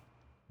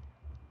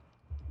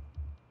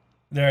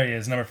 There he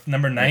is,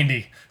 number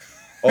 90.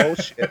 Oh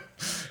shit!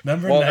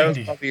 Number Well, that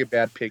 90. was probably a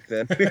bad pick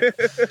then.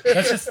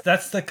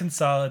 That's the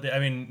consolidate. I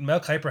mean, Mel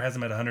Kiper has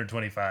him at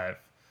 125,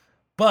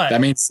 but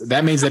That means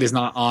that he's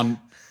not on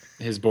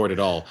his board at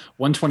all.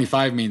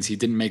 125 means he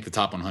didn't make the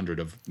top 100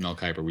 of Mel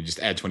Kiper. We just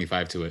add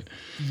 25 to it.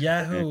 It's a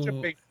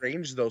Yahoo. big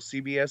range though.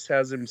 CBS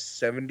has him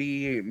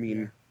 70. I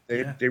mean,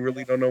 Yeah. they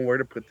really don't know where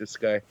to put this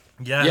guy.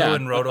 Yahoo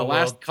and but Roto the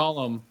World.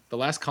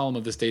 last column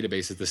of this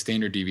database is the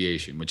standard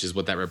deviation, which is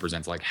what that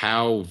represents. Like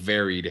how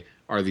varied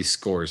are these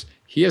scores?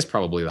 He has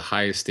probably the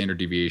highest standard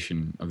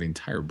deviation of the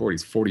entire board.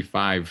 He's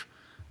 45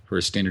 for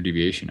a standard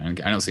deviation.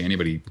 I don't see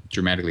anybody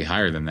dramatically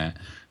higher than that.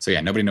 So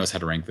yeah, nobody knows how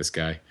to rank this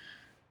guy.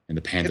 And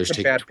the Panthers It's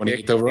a take bad 28th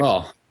pick.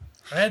 overall.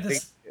 I had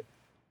this.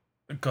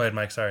 Go ahead,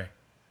 Mike. Sorry.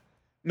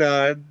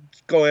 No,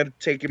 go ahead,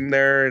 take him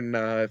there, and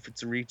if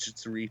it's a reach,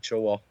 it's a reach.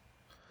 Oh well.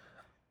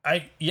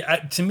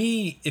 To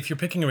me, if you're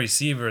picking a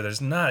receiver,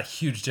 there's not a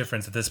huge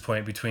difference at this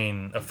point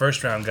between a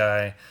first round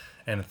guy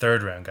and a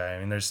third round guy. I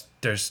mean,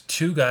 there's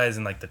two guys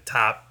in like the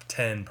top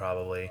 10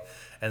 probably,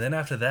 and then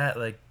after that,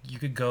 like you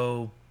could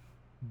go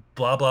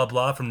blah blah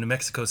blah from New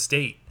Mexico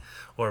State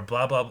or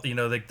blah blah. You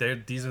know, like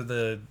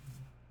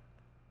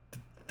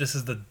this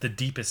is the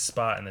deepest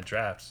spot in the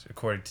draft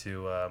according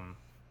to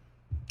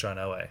John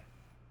Elway.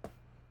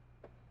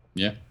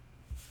 Yeah.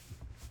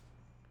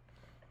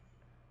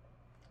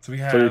 So we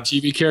have For your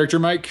TV character,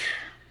 Mike.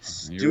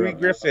 You're Stewie up.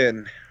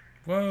 Griffin.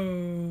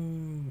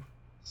 Whoa,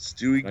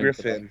 Stewie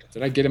Griffin.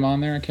 Did I get him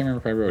on there? I can't remember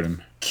if I wrote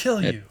him.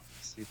 kill Yeah. you.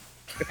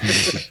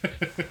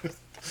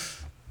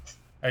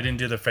 I didn't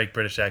do the fake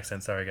British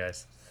accent. Sorry,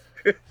 guys.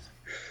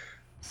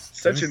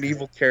 Such an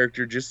evil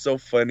character, just so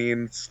funny,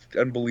 and it's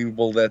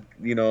unbelievable that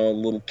a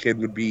little kid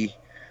would be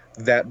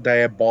that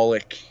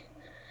diabolic.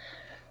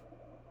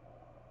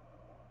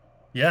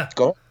 Yeah.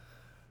 Go.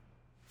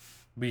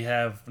 We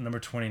have number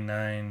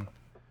 29,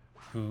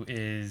 who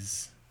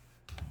is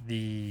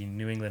the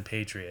New England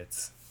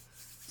Patriots.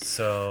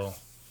 So,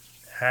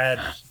 had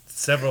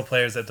several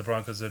players that the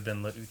Broncos have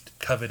been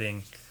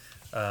coveting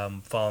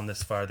fallen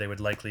this far, they would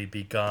likely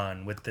be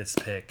gone with this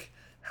pick.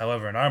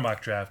 However, in our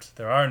mock draft,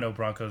 there are no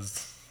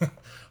Broncos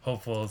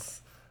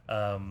hopefuls,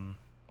 and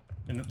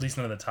at least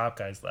none of the top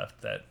guys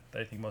left that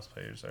I think most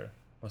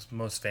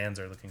fans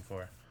are looking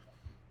for.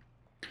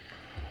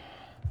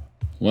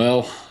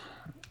 Well,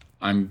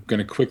 I'm going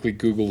to quickly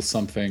Google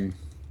something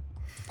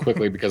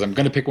because I'm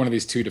going to pick one of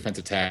these two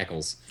defensive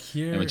tackles.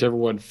 Here, And whichever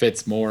one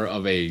fits more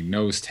of a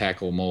nose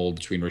tackle mold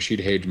between Rashid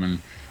Hageman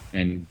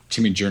and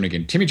Timmy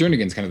Jernigan. Timmy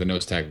Jernigan's kind of the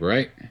nose tackle,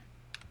 right?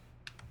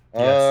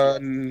 Yes.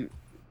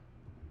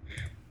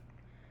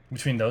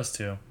 Between those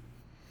two.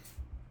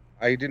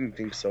 I didn't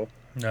think so.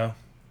 No.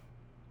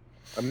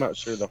 I'm not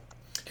sure though.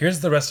 Here's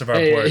the rest of our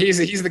Hey, board.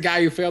 he's the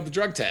guy who failed the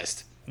drug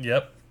test.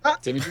 Yep.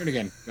 Timmy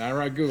Jernigan. All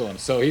right, Google him.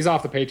 So he's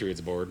off the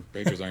Patriots board.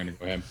 Patriots aren't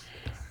going to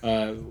go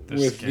him.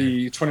 With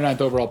the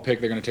 29th overall pick,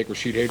 they're going to take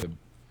Rashid Hageman, the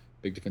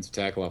big defensive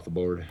tackle, off the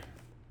board.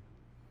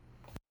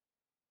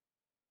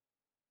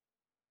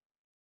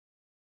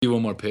 You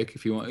one more pick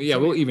if you want. Yeah,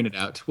 we'll even it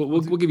out.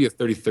 We'll give you a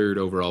 33rd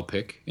overall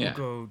pick. Yeah.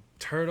 We'll go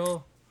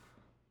Turtle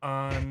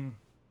on.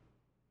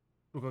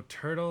 We'll go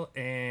Turtle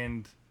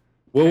and.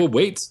 Well,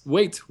 wait.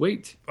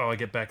 Oh, I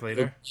get back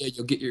later. Yeah,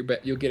 you'll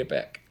get it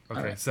back. Okay,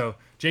 All right. so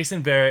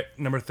Jason Barrett,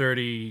 number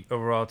 30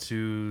 overall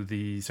to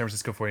the San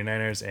Francisco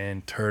 49ers,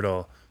 and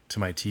Turtle to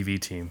my TV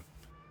team.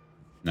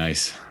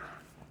 Nice.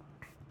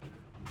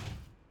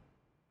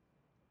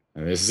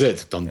 And this is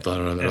it. And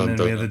then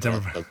we have the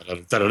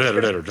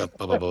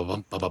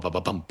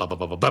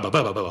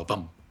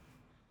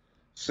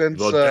Since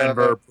The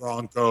Denver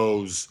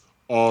Broncos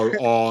are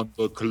on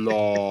the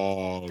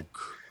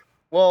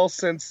clock.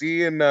 since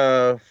Ian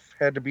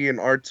had to be an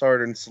arts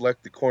art and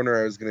select the corner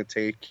I was gonna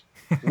take,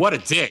 What a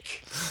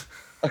dick.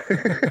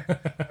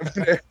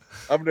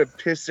 I'm gonna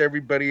piss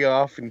everybody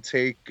off and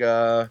take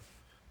an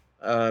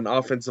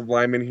offensive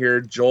lineman here,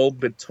 Joel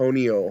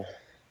Bitonio.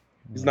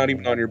 He's not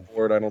even on your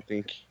board, I don't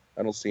think.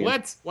 I don't see him.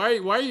 What? Why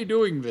are you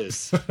doing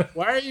this?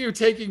 Why are you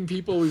taking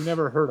people we've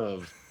never heard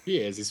of? He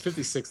is. He's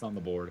 56th on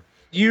the board.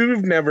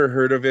 You've never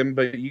heard of him,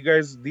 but you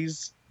guys,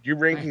 your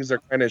rankings are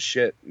kind of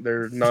shit.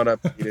 They're not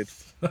updated.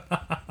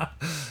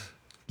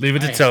 Leave it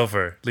to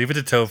Topher. Leave it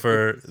to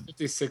Topher.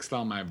 56th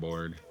on my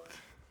board.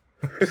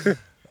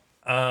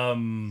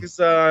 He's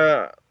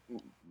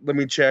let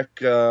me check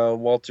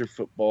Walter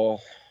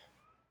Football.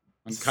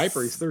 On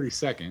Kuiper, he's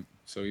 32nd.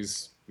 So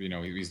he's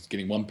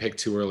getting one pick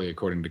too early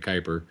according to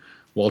Kuiper.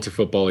 Walter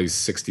Football, he's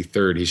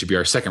 63rd. He should be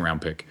our second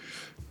round pick.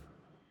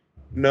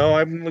 No,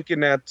 I'm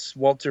looking at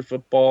Walter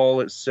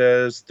Football. It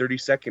says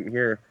 32nd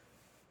here.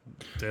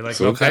 They like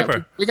So Will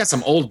Kuiper. we got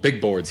some old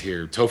big boards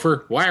here.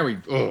 Topher, why are we?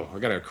 Oh, I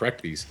gotta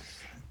correct these.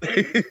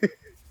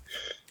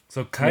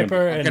 So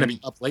Kuiper I'm gonna and be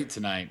up late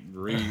tonight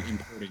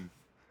re-importing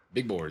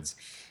big boards.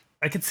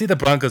 I could see the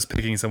Broncos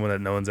picking someone that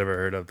no one's ever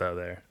heard of though.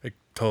 There, I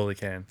totally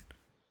can.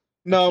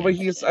 No, but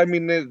he's a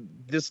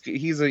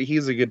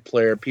good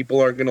player.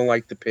 People aren't gonna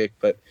like the pick,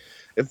 but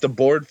if the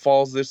board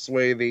falls this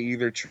way, they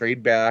either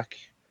trade back,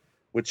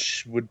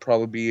 which would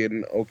probably be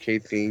an okay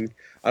thing.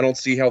 I don't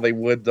see how they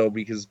would though,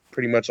 because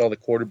pretty much all the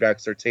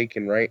quarterbacks are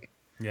taken, right?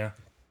 Yeah.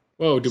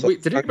 Whoa, did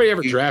anybody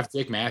ever draft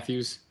Jake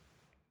Matthews?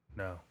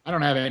 No. I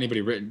don't have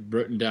anybody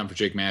written down for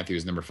Jake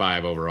Matthews, number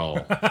 5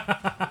 overall.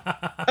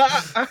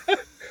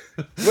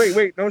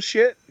 Wait, no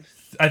shit.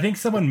 I think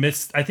someone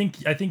missed. I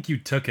think you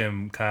took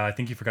him, Kyle. I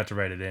think you forgot to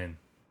write it in.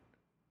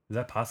 Is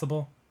that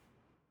possible?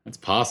 That's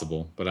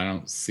possible, but I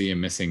don't see a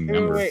missing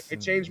number. Wait, I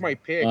changed my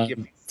pick.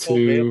 1,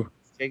 2,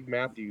 Jake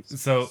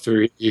Matthews. So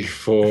 3,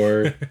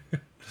 4,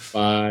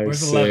 5, Where's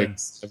 6, 11?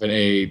 7,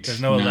 8.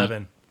 There's no 9,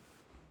 11.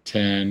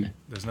 10.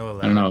 There's no 11.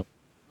 I don't know.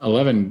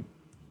 11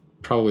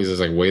 probably is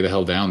just like way the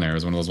hell down there. It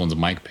was one of those ones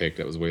Mike picked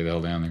that was way the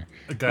hell down there.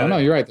 Oh no,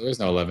 you're right. There is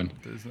no 11.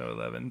 There's no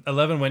 11.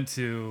 11 went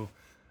to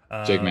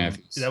Jake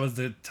Matthews. That was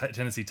the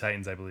Tennessee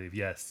Titans, I believe.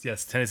 Yes,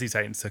 Tennessee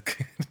Titans took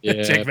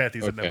Yeah, Jake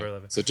Matthews at okay. number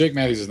 11. So Jake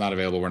Matthews is not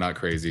available. We're not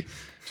crazy.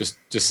 Just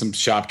some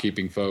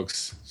shopkeeping,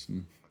 folks.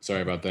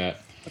 Sorry about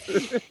that.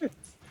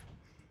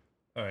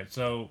 All right,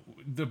 so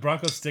the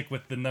Broncos stick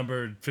with the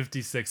number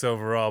 56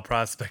 overall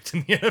prospect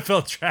in the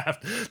NFL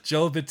draft,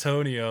 Joe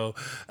Bitonio.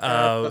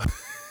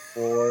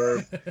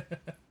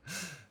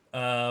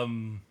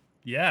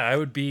 Yeah, I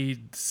would be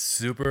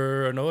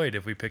super annoyed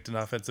if we picked an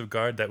offensive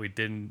guard that we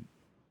didn't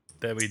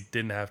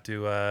have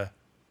to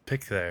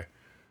pick there.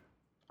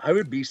 I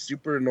would be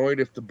super annoyed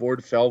if the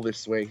board fell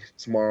this way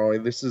tomorrow.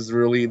 This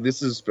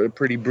is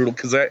pretty brutal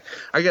because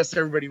I guess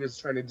everybody was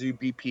trying to do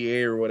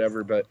BPA or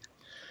whatever, but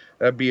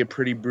that'd be a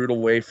pretty brutal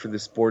way for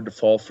this board to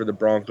fall for the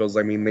Broncos.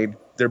 I mean,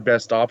 their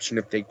best option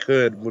if they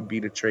could would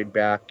be to trade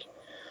back.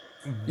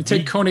 You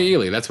take Coney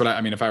Ely. That's what I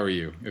mean. If I were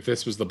you, if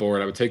this was the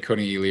board, I would take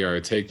Coney Ely, or I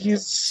would take Jimmy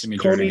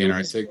Jernigan, or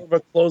I'd take a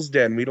closed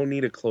end. We don't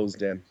need a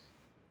closed end.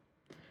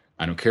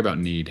 I don't care about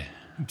need.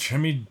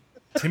 Timmy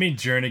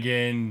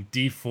Jernigan,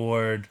 D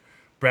Ford,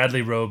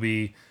 Bradley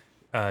Roby,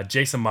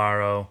 Jason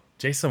Morrow.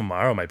 Jason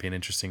Morrow might be an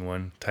interesting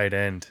one. Tight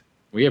end.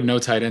 We have no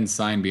tight end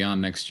signed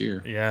beyond next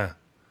year. Yeah,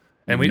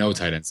 And we no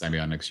tight end signed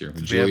beyond next year.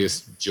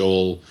 Julius,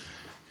 Joel,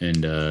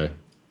 and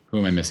who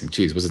am I missing?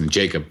 Jeez, what's his name?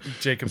 Jacob.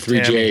 The 3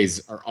 Tammy.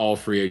 J's are all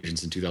free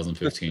agents in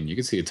 2015. You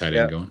can see a tight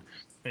end going.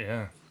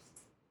 Yeah,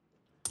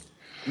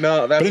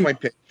 No, that's my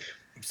pick.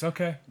 it's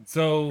okay.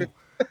 So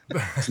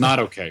It's not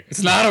okay.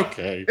 It's not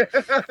okay.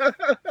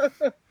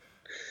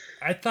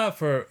 I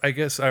thought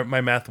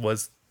my math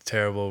was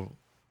terrible.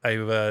 I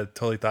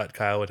totally thought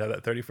Kyle would have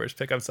that 31st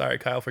pick. I'm sorry,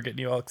 Kyle, for getting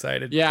you all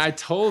excited. Yeah, I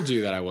told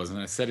you that I wasn't.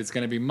 I said it's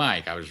going to be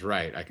Mike. I was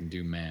right. I can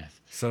do math.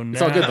 So now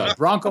It's all good though.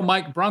 Bronco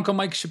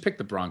Mike should pick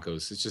the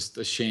Broncos. It's just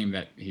a shame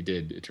that he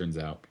did. It turns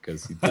out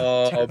because he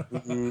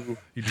did.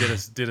 you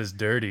did us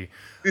dirty.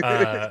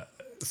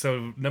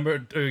 So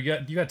you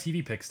got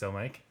TV pick still,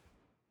 Mike.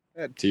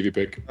 TV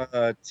pick.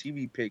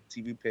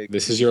 TV pick.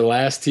 This is your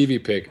last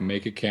TV pick.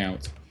 Make it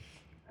count.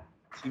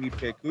 TV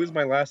pick. Who was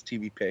my last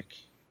TV pick?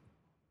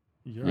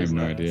 I have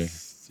no idea.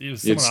 It's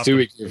It's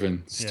Stewie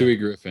Griffin. Stewie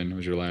Griffin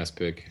was your last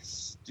pick.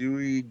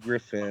 Stewie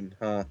Griffin,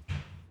 huh?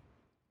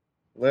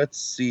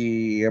 Let's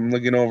see. I'm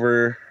looking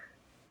over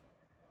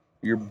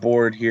your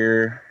board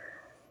here.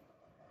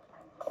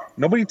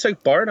 Nobody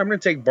took Bart. I'm going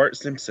to take Bart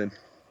Simpson.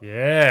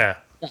 Yeah.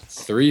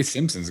 3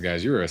 Simpsons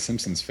guys. You were a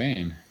Simpsons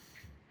fan.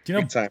 Do you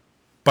know Big time.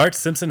 Bart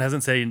Simpson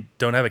hasn't said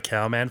don't have a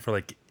cow man for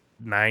like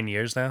 9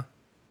 years now?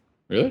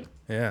 Really?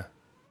 Yeah.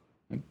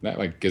 That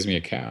like gives me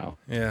a cow.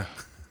 Yeah.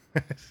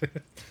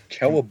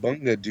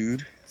 Cowabunga,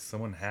 dude.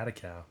 Someone had a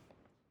cow.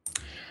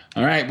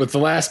 All right, with the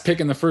last pick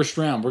in the first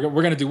round, we're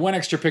going to do one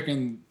extra pick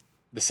in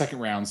the second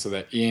round so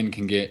that Ian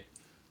can get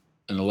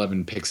an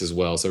 11 picks as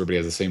well, so everybody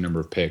has the same number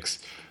of picks.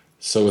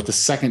 So with the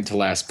second to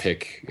last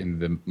pick in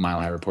the Mile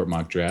High Report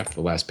mock draft,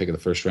 the last pick of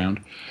the first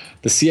round,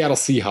 the Seattle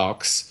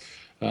Seahawks,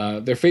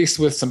 they're faced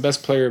with some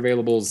best player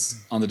availables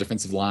on the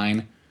defensive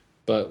line,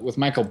 but with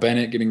Michael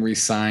Bennett getting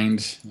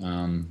re-signed,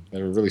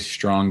 they're a really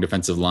strong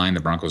defensive line. The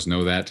Broncos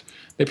know that.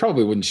 They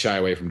probably wouldn't shy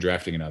away from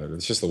drafting another.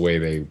 It's just the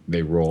way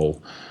they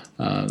roll.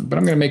 But I'm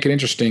going to make it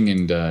interesting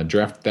and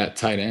draft that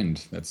tight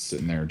end that's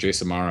sitting there,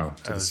 Jason Morrow,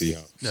 to the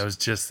Seahawks. I was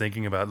just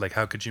thinking about like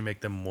how could you make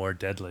them more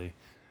deadly,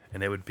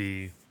 and it would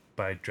be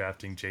by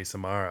drafting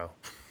Jason Morrow.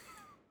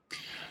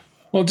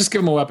 Well, just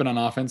give him a weapon on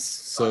offense,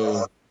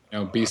 so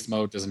beast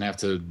mode doesn't have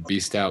to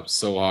beast out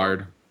so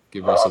hard.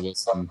 Give Russell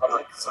Wilson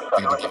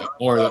something to give him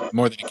more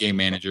than a game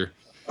manager.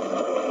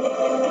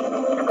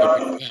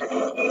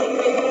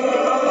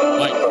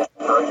 Mike,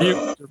 mute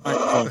your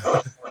microphone.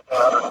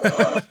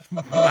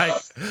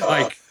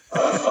 Mike,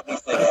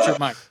 mute your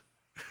mic.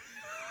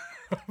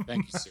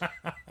 Thank you, sir.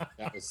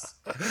 That was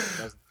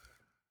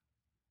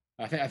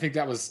I think think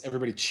that was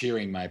everybody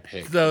cheering my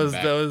pick. That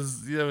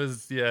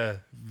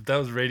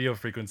was radio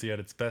frequency at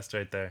its best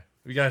right there.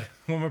 We got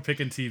one more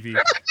pick in TV.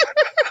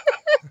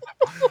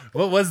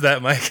 What was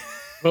that, Mike?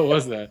 What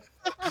was that?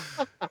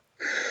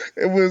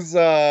 It was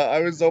I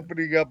was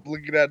opening up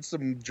looking at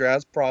some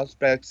draft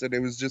prospects and it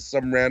was just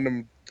some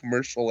random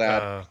commercial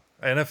ad.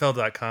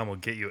 NFL.com will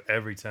get you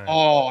every time.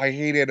 Oh, I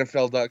hate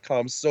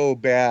NFL.com so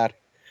bad.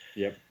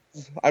 Yep.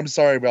 I'm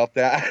sorry about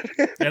that.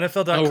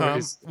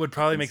 NFL.com would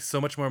probably make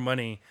so much more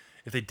money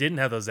if they didn't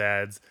have those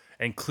ads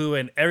and clue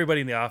in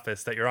everybody in the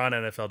office that you're on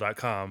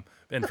NFL.com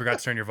and forgot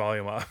to turn your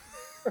volume off.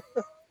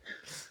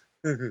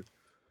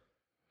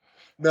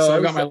 No, So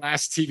I got my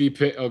last TV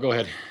pick. Oh, go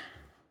ahead.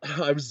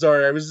 I'm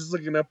sorry. I was just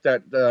looking up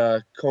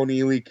that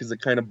Coney because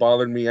it kind of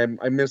bothered me.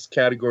 I missed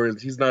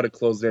categories. He's not a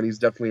close end. He's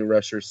definitely a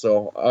rusher.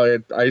 So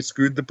I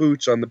screwed the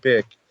pooch on the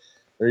pick.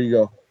 There you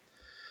go.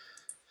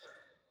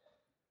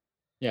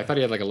 Yeah, I thought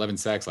he had like 11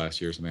 sacks last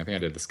year or something. I think I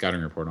did the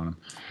scouting report on him.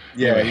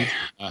 Yeah. Anyway,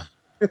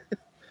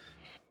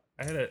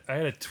 I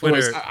had a Twitter.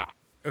 anyways,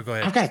 Go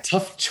ahead. I've got a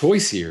tough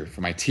choice here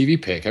for my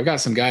TV pick. I've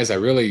got some guys I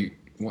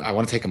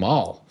want to take them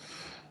all.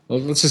 Well,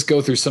 let's just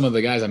go through some of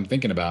the guys I'm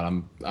thinking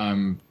about.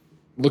 I'm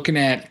looking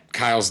at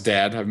Kyle's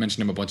dad. I've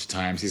mentioned him a bunch of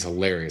times. He's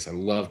hilarious. I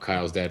love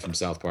Kyle's dad from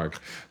South Park.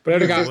 But I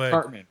already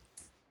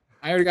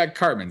got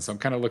Cartman. So I'm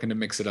kind of looking to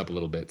mix it up a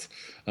little bit.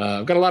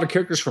 I've got a lot of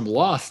characters from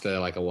Lost that I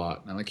like a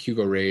lot. I like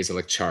Hugo Reyes. I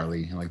like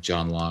Charlie. I like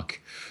John Locke.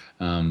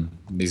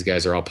 These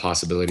guys are all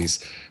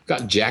possibilities. I've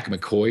got Jack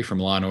McCoy from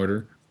Law &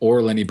 Order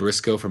or Lenny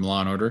Briscoe from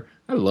Law & Order.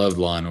 I loved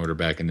Law & Order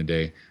back in the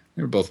day.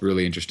 They were both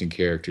really interesting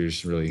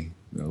characters. Really,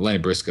 Lenny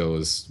Briscoe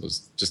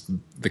was just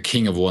the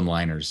king of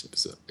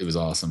one-liners. It was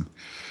awesome.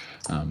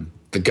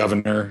 The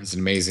Governor is an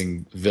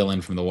amazing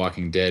villain from The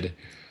Walking Dead.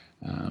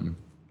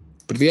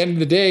 But at the end of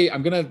the day,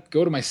 I'm going to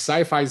go to my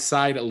sci-fi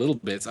side a little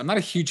bit. I'm not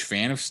a huge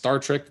fan of Star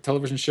Trek, the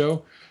television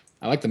show.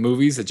 I like the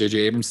movies that J.J.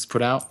 Abrams has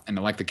put out, and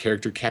I like the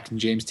character Captain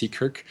James T.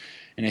 Kirk.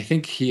 And I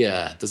think he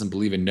doesn't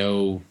believe in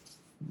no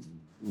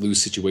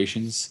lose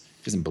situations.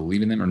 He doesn't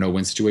believe in them or no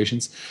win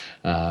situations.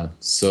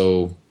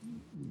 So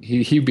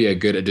he'd be a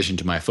good addition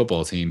to my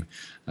football team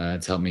to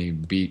help me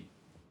beat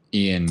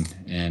Ian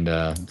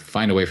and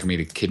find a way for me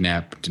to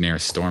kidnap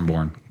Daenerys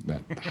Stormborn,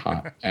 that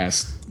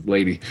hot-ass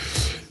lady.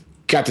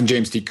 Captain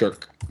James T.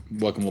 Kirk,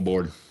 welcome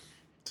aboard.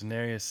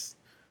 Daenerys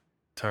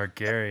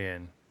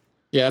Targaryen.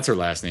 Yeah, that's her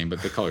last name,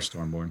 but they call her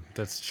Stormborn.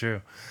 That's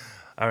true.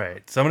 All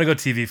right, so I'm going to go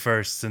TV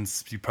first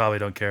since you probably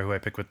don't care who I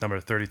pick with number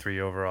 33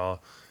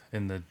 overall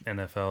in the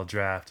NFL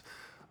draft.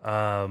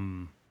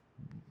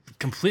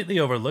 Completely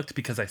overlooked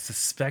because I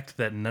suspect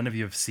that none of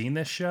you have seen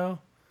this show,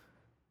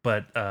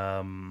 but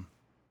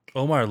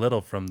Omar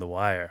Little from The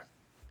Wire.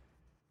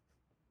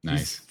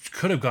 Nice.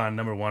 Could have gone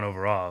number 1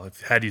 overall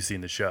had you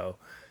seen the show,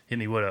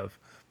 and he would have.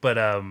 But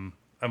I'm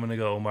gonna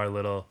go Omar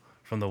Little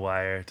from The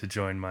Wire to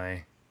join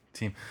my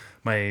team,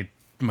 my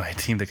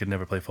team that could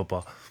never play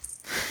football.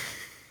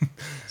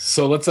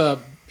 So let's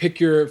pick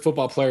your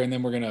football player, and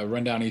then we're gonna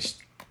run down each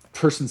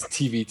person's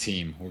TV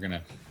team. We're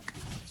gonna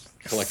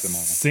collect them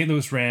all. St.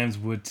 Louis Rams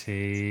would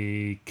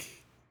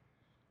take.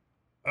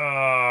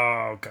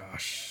 Oh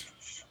gosh.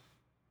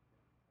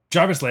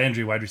 Jarvis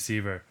Landry, wide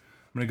receiver.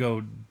 I'm going to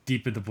go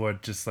deep at the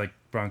board just like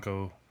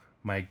Bronco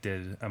Mike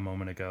did a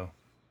moment ago.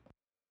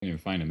 Can't even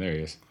find him. There he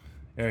is.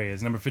 There he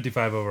is. Number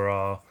 55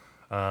 overall.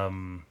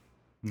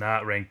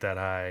 Not ranked that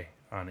high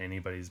on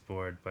anybody's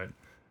board, but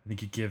I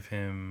think you give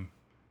him...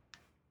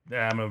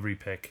 I'm going to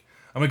repick.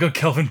 I'm going to go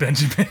Kelvin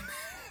Benjamin.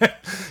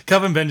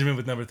 Kelvin Benjamin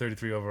with number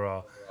 33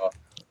 overall.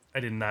 I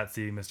did not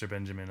see Mr.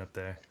 Benjamin up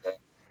there. Yeah,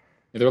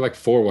 there were like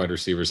 4 wide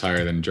receivers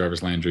higher than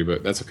Jarvis Landry,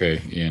 but that's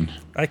okay, Ian.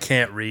 I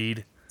can't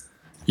read.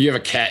 You have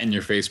a cat in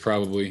your face,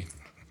 probably.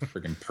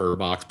 Freaking purr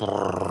box.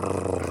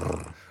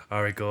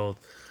 All right, Gold.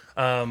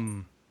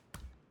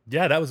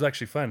 Yeah, that was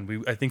actually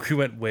fun. I think we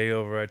went way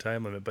over our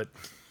time limit, but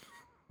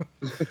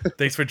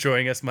thanks for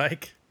joining us,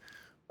 Mike.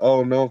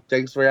 Oh no,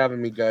 thanks for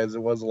having me, guys.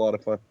 It was a lot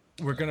of fun.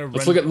 We're gonna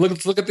let's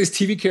look at these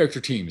TV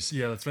character teams.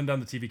 Yeah, let's run down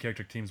the TV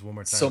character teams one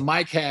more time. So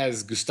Mike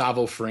has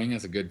Gustavo Fring.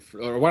 That's a good.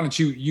 Or why don't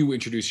you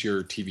introduce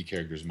your TV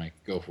characters, Mike?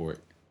 Go for it.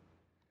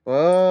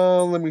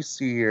 Let me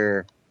see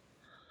here.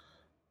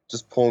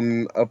 Just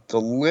pulling up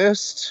the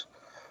list.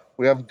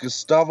 We have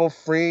Gustavo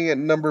Fring at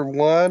number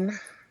 1.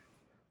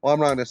 Well, I'm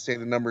not going to say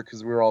the number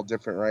because we're all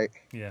different, right?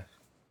 Yeah.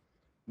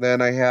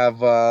 Then I have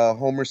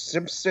Homer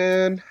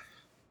Simpson,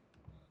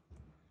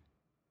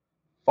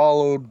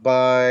 followed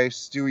by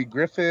Stewie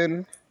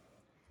Griffin,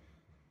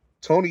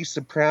 Tony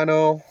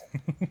Soprano,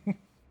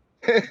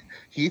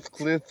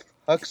 Heathcliff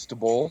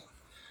Huxtable.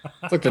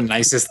 It's like the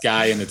nicest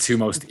guy and the 2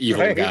 most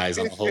evil guys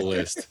on the whole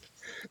list.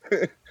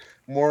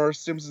 More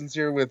Simpsons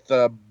here with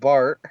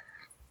Bart.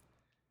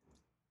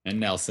 And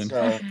Nelson.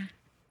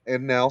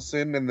 And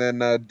Nelson, and then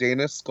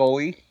Dana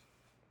Scully.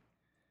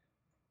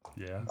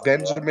 Yeah.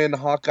 Benjamin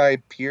Hawkeye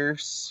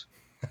Pierce.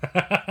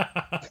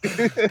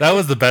 That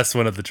was the best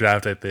one of the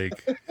draft, I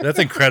think. That's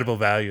incredible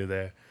value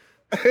there.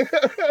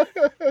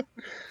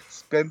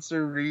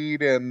 Spencer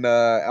Reed and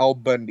Al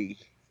Bundy.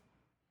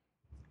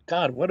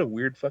 God, what a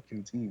weird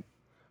fucking team.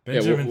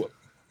 Benjamin. Yeah,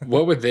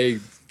 what would they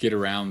get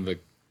around the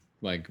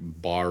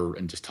bar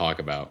and just talk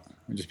about? It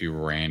would just be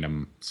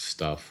random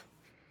stuff.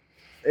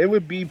 It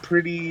would be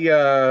pretty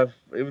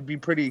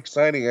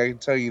exciting, I can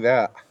tell you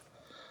that.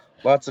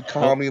 Lots of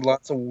comedy,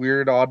 lots of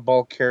weird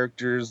oddball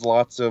characters,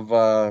 lots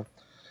of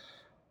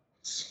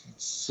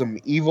some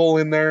evil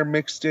in there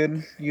mixed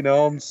in,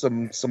 and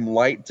some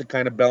light to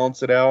kind of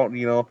balance it out,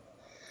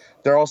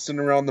 They're all sitting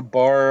around the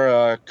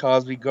bar.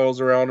 Cosby goes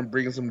around and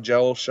brings some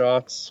Jello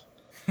shots.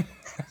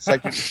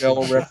 Second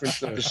Jello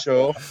reference of the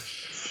show.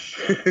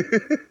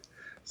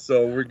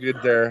 So we're good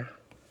there.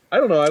 I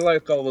don't know. I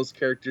like all those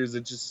characters.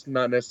 It's just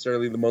not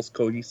necessarily the most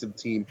cohesive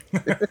team.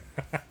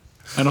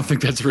 I don't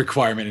think that's a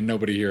requirement, and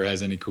nobody here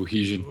has any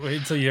cohesion. Wait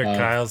until you hear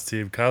Kyle's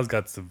team. Kyle's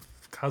got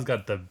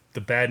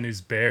the bad news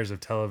bears of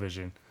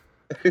television.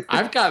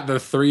 I've got the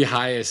 3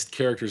 highest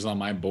characters on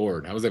my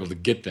board. I was able to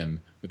get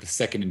them with the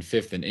 2nd and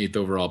 5th and 8th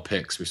overall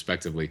picks,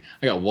 respectively.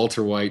 I got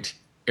Walter White,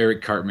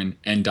 Eric Cartman,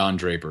 and Don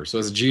Draper. So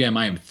as a GM,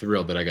 I am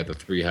thrilled that I got the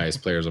 3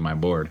 highest players on my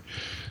board.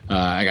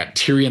 I got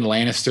Tyrion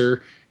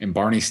Lannister and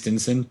Barney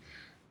Stinson.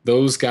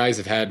 Those guys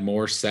have had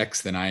more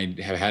sex than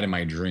I have had in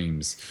my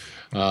dreams.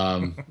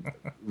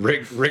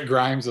 Rick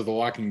Grimes of The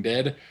Walking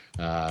Dead,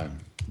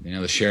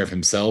 the sheriff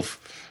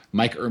himself.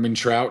 Mike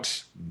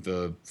Ehrmantraut,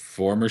 the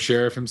former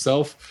sheriff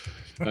himself.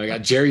 I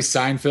got Jerry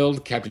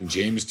Seinfeld, Captain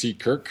James T.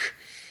 Kirk,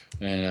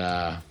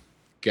 and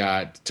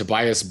got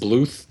Tobias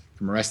Bluth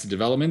from Arrested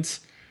Development.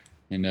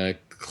 And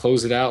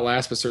close it out,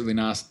 last but certainly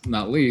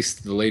not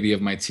least, the lady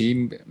of my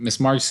team, Miss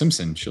Marge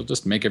Simpson. She'll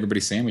just make everybody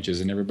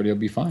sandwiches and everybody will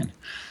be fine.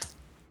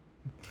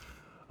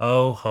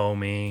 Oh,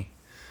 homie.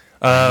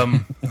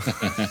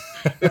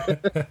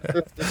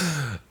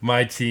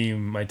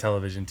 My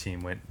television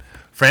team went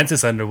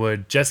Francis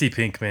Underwood, Jesse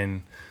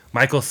Pinkman,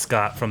 Michael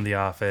Scott from The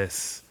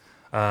Office.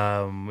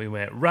 We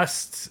went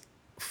Rust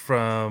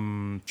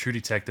from True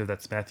Detective.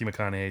 That's Matthew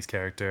McConaughey's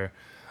character.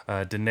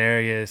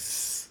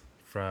 Daenerys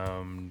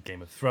from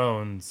Game of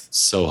Thrones.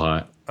 So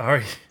hot.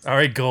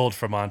 Ari Gold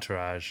from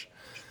Entourage.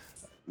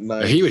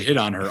 Nice. He would hit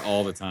on her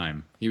all the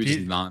time. He would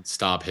just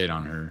non-stop hit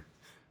on her.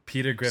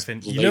 Peter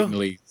Griffin.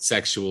 Blatantly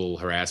sexual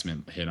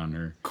harassment hit on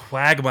her.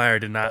 Quagmire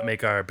did not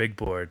make our big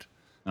board.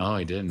 Oh,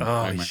 he didn't.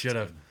 Oh, he should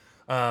have.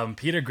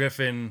 Peter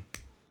Griffin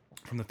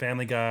from The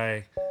Family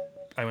Guy.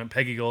 I went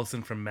Peggy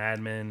Golson from Mad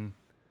Men.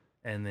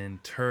 And then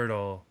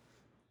Turtle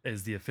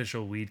is the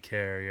official weed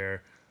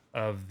carrier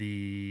of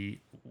the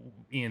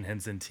Ian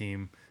Henson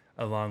team,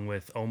 along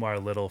with Omar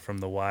Little from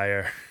The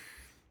Wire.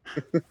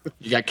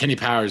 You got Kenny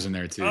Powers in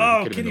there, too.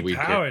 Oh, Kenny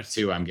Powers.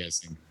 Too, I'm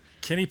guessing.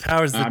 Kenny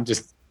Powers,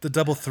 the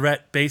double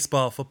threat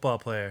football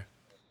player.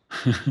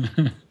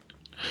 That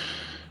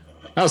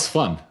was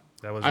fun.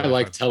 I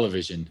like fun.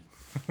 Television.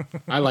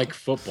 I like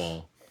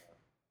football.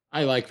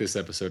 I like this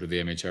episode of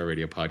the MHR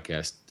Radio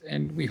Podcast,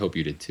 and we hope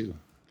you did too.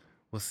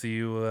 We'll see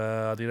you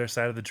on the other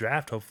side of the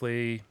draft.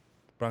 Hopefully,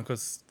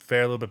 Broncos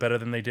fare a little bit better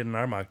than they did in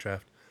our mock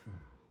draft.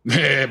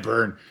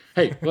 Burn.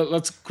 Hey,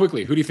 let's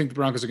quickly. Who do you think the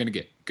Broncos are going to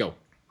get? Go.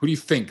 Who do you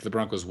think the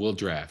Broncos will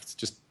draft?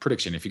 Just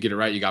prediction. If you get it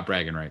right, you got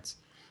bragging rights.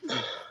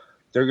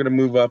 They're going to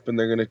move up, and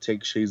they're going to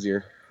take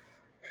Shazier.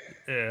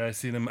 Yeah, I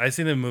see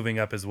them moving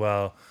up as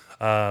well.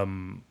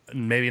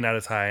 Maybe not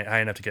as high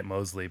enough to get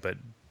Mosley, but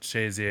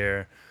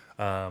Shazier.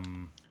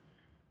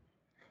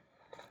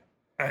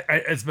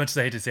 As much as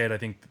I hate to say it, I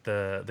think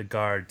the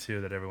guard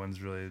too that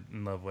everyone's really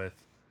in love with,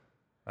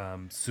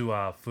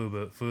 Sua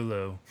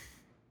Fulu.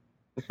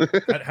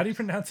 How do you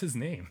pronounce his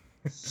name?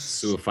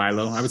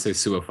 Suafilo. I would say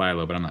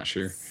Suafilo, but I'm not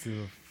sure.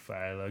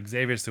 Suafilo.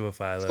 Xavier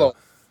Suafilo.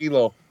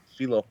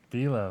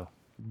 Philo.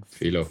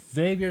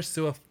 Xavier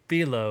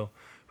Suafilo,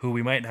 who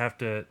we might have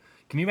to.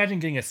 Can you imagine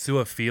getting a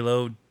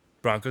Suafilo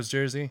Broncos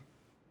jersey?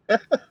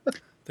 It's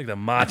like the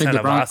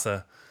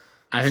Matanavasa.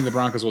 I think the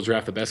Broncos will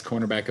draft the best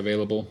cornerback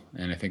available,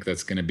 and I think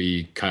that's going to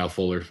be Kyle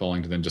Fuller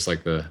falling to them, just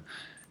like the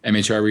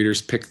MHR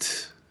readers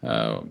picked in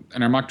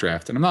our mock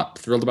draft. And I'm not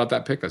thrilled about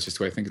that pick. That's just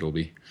who I think it'll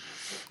be.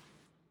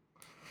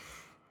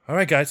 All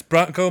right, guys.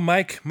 Bronco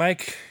Mike,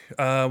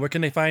 where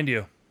can they find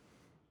you?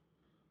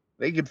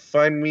 They could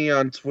find me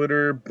on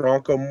Twitter,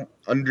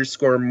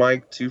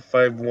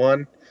 Bronco_Mike251.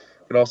 You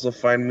can also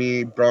find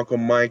me,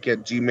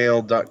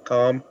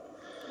 BroncoMike@gmail.com.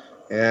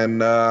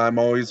 And I'm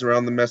always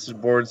around the message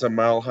boards on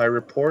Mile High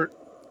Report.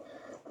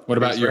 What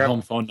about your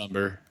home phone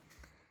number?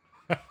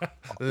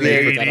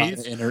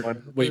 Ladies.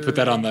 Put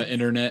that on the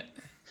internet.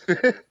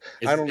 I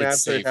don't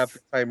answer it half the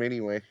time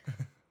anyway.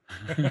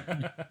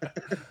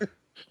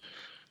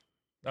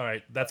 All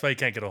right, that's why you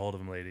can't get a hold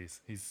of him, ladies.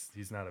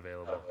 He's not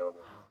available.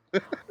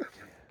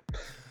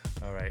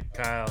 All right,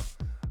 Kyle.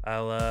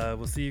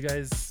 We'll see you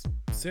guys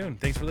soon.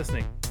 Thanks for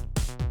listening.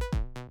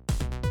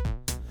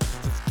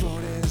 The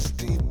throat is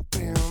deep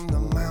and the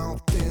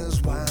mouth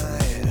is wide.